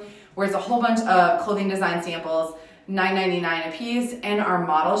room where it's a whole bunch of clothing design samples, $9.99 a piece, and our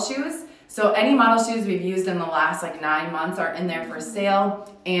model shoes. So any model shoes we've used in the last like 9 months are in there for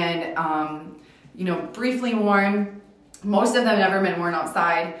sale and, you know, briefly worn. Most of them never been worn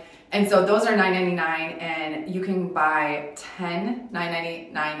outside. And so those are $9.99 and you can buy 10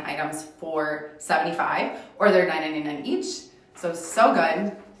 $9.99 items for $75 or they're $9.99 each. So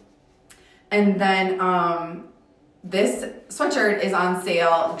good. And then this sweatshirt is on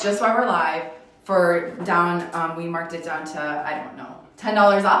sale just while we're live for down, we marked it down to, I don't know,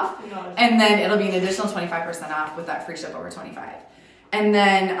 $10 off. And then it'll be an additional 25% off with that free ship over 25. And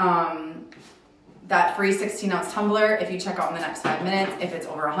then that free 16-ounce tumbler, if you check out in the next 5 minutes, if it's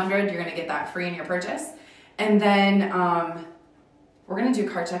over 100, you're gonna get that free in your purchase. And then we're gonna do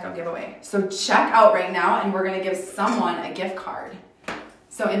card checkout giveaway. So check out right now and we're gonna give someone a gift card.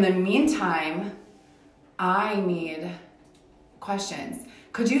 So in the meantime, I need questions.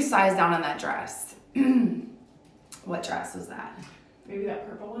 Could you size down on that dress? What dress was that? Maybe that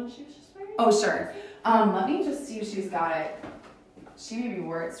purple one she was just wearing? Oh, sure. Let me just see if she's got it. She maybe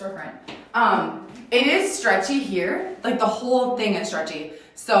wore it storefront. It is stretchy here. Like the whole thing is stretchy.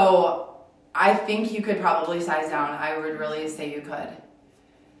 So I think you could probably size down. I would really say you could.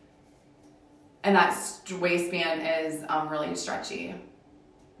 And that waistband is really stretchy.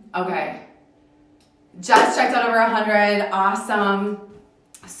 Okay. Just checked out over 100. Awesome.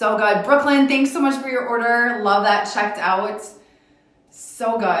 So good. Brooklyn, thanks so much for your order. Love that. Checked out.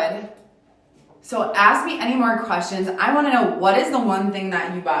 So good. So ask me any more questions. I want to know what is the one thing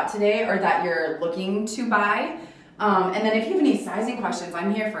that you bought today or that you're looking to buy. And then if you have any sizing questions,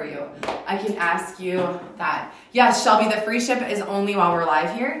 I'm here for you. I can ask you that. Yes, Shelby, the free ship is only while we're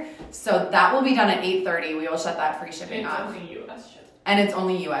live here. So that will be done at 8:30. We will shut that free shipping off. It's only US ship. And it's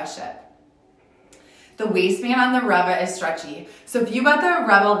only US ship. The waistband on the Reva is stretchy. So if you bought the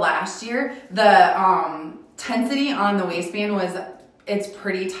Reva last year, the tensity on the waistband was, it's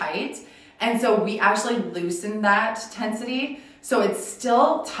pretty tight. And so we actually loosened that tensity. So it's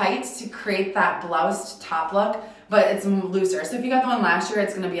still tight to create that bloused top look, but it's looser. So if you got the one last year,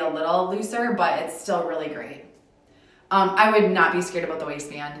 it's gonna be a little looser, but it's still really great. I would not be scared about the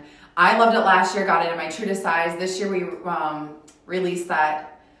waistband. I loved it last year, got it in my true to size. This year we released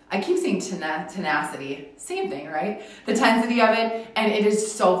that, I keep saying tenacity, same thing, right? The tensity of it, and it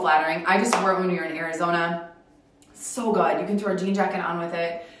is so flattering. I just wore it when we were in Arizona. So good. You can throw a jean jacket on with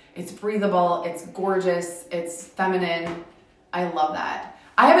it. It's breathable, it's gorgeous, it's feminine. I love that.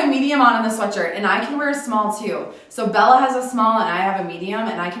 I have a medium on in the sweatshirt, and I can wear a small too. So Bella has a small and I have a medium,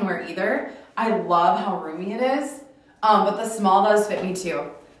 and I can wear either. I love how roomy it is, but the small does fit me too.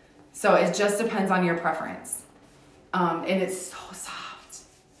 So it just depends on your preference. And it's so soft,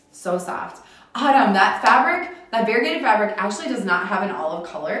 so soft. Autumn, that fabric, that variegated fabric actually does not have an olive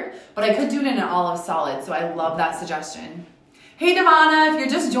color, but I could do it in an olive solid, so I love that suggestion. Hey Devana, if you're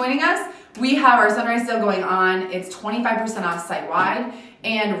just joining us, we have our sunrise sale going on. It's 25% off site-wide,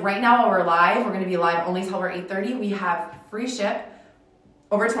 and right now while we're live, we're gonna be live only till we're 8:30. We have free ship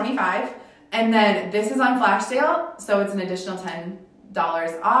over $25, and then this is on flash sale, so it's an additional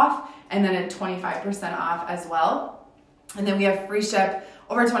 $10 off, and then a 25% off as well. And then we have free ship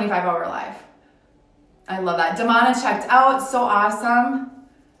over 25 while we're live. I love that. Damana checked out, so awesome.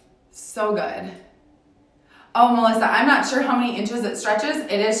 So good. Oh, Melissa, I'm not sure how many inches it stretches.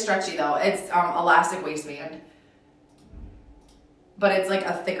 It is stretchy though. It's elastic waistband. But it's like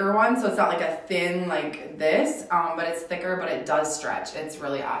a thicker one, so it's not like a thin like this, but it's thicker, but it does stretch. It's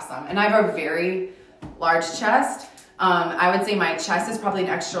really awesome. And I have a very large chest. I would say my chest is probably an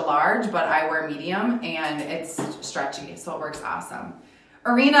extra large, but I wear medium and it's stretchy, so it works awesome.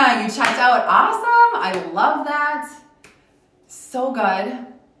 Arena, you checked out. Awesome. I love that. So good.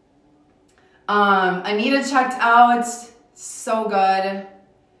 Anita checked out. So good.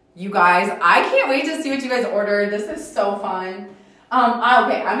 You guys, I can't wait to see what you guys ordered. This is so fun.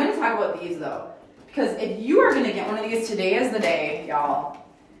 Okay, I'm going to talk about these though, because if you are going to get one of these, today is the day, y'all.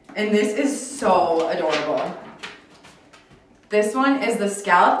 And this is so adorable. This one is the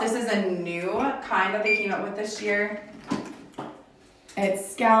scallop. This is a new kind that they came up with this year.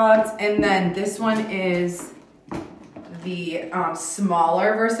 It's scalloped, and then this one is the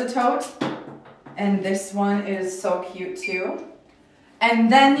smaller Versatote, and this one is so cute too.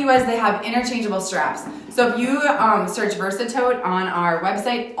 And then you guys, they have interchangeable straps. So if you search Versatote on our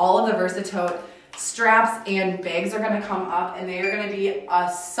website, all of the Versatote straps and bags are gonna come up, and they are gonna be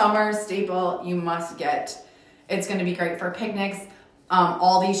a summer staple you must get. It's gonna be great for picnics,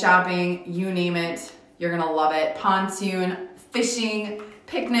 Aldi shopping, you name it, you're gonna love it. Pontoon, fishing,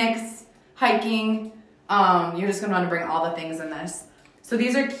 picnics, hiking, you're just gonna wanna bring all the things in this. So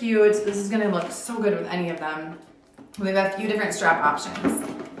these are cute. This is gonna look so good with any of them. We have a few different strap options.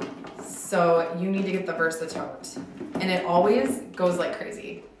 So you need to get the Versatote. And it always goes like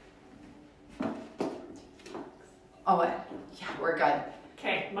crazy. Oh, what? Yeah, we're good.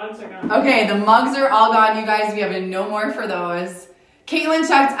 Okay, mugs are gone. Okay, the mugs are all gone, you guys. We have no more for those. Caitlin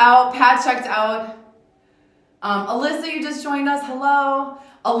checked out. Pat checked out. Alyssa, you just joined us. Hello.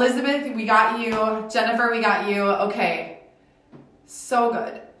 Elizabeth, we got you. Jennifer, we got you. Okay. So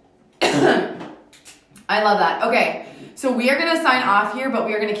good. I love that. Okay, so we are going to sign off here, but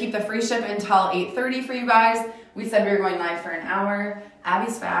we are going to keep the free ship until 8:30 for you guys. We said we were going live for an hour.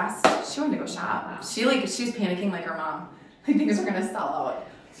 Abby's fast. She wanted to go shop. She's panicking like her mom. I think things are going to sell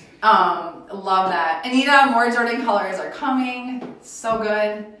out. Love that. Anita, more Jordan colors are coming. So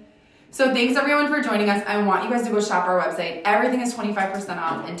good. So thanks everyone for joining us. I want you guys to go shop our website. Everything is 25%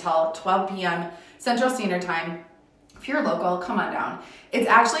 off until 12 p.m. Central Standard Time. If you're local, come on down. It's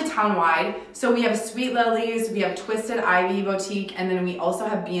actually town-wide. So we have Sweet Lilies, we have Twisted Ivy Boutique, and then we also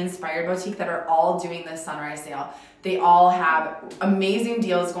have Be Inspired Boutique that are all doing this sunrise sale. They all have amazing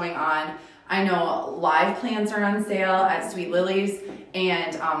deals going on. I know live plants are on sale at Sweet Lilies,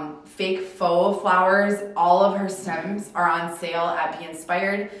 and fake faux flowers, all of her stems are on sale at Be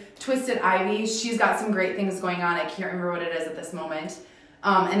Inspired. Twisted Ivy, she's got some great things going on. I can't remember what it is at this moment.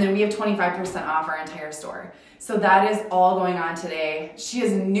 And then we have 25% off our entire store. So that is all going on today. She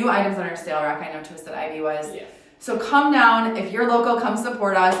has new items on her sale rack. I know Twisted Ivy was. Yes. So come down. If you're local, come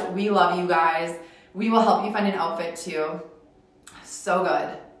support us. We love you guys. We will help you find an outfit too. So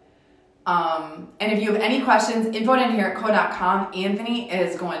good. And if you have any questions, info@inheritco.com. Anthony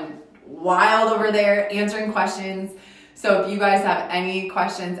is going wild over there answering questions. So if you guys have any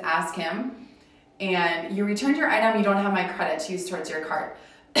questions, ask him. And you returned your item, you don't have my credit to use towards your cart.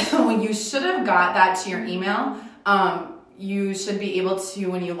 When you should have got that to your email, you should be able to,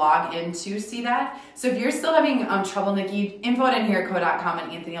 when you log in, to see that. So if you're still having trouble, Nikki, info@inheritco.com,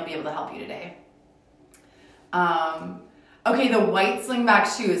 and Anthony will be able to help you today. Okay, the white slingback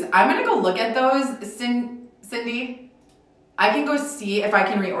shoes. I'm gonna go look at those, Cindy. I can go see if I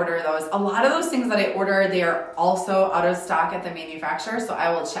can reorder those. A lot of those things that I order, they are also out of stock at the manufacturer, so I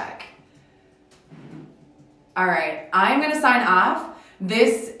will check. All right, I'm gonna sign off.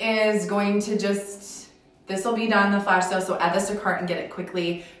 This is going to this will be done, the flash sale, so add this to cart and get it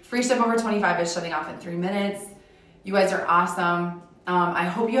quickly. Free ship over 25 is shutting off in 3 minutes. You guys are awesome. I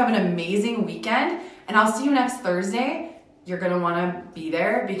hope you have an amazing weekend, and I'll see you next Thursday. You're gonna wanna be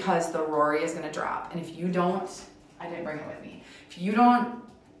there because the Rory is gonna drop. And if you don't, I didn't bring it with me. If you don't,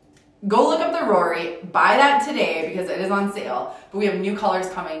 go look up the Rory, buy that today because it is on sale. But we have new colors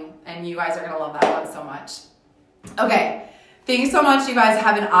coming, and you guys are gonna love that one so much. Okay, thanks so much, you guys.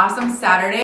 Have an awesome Saturday.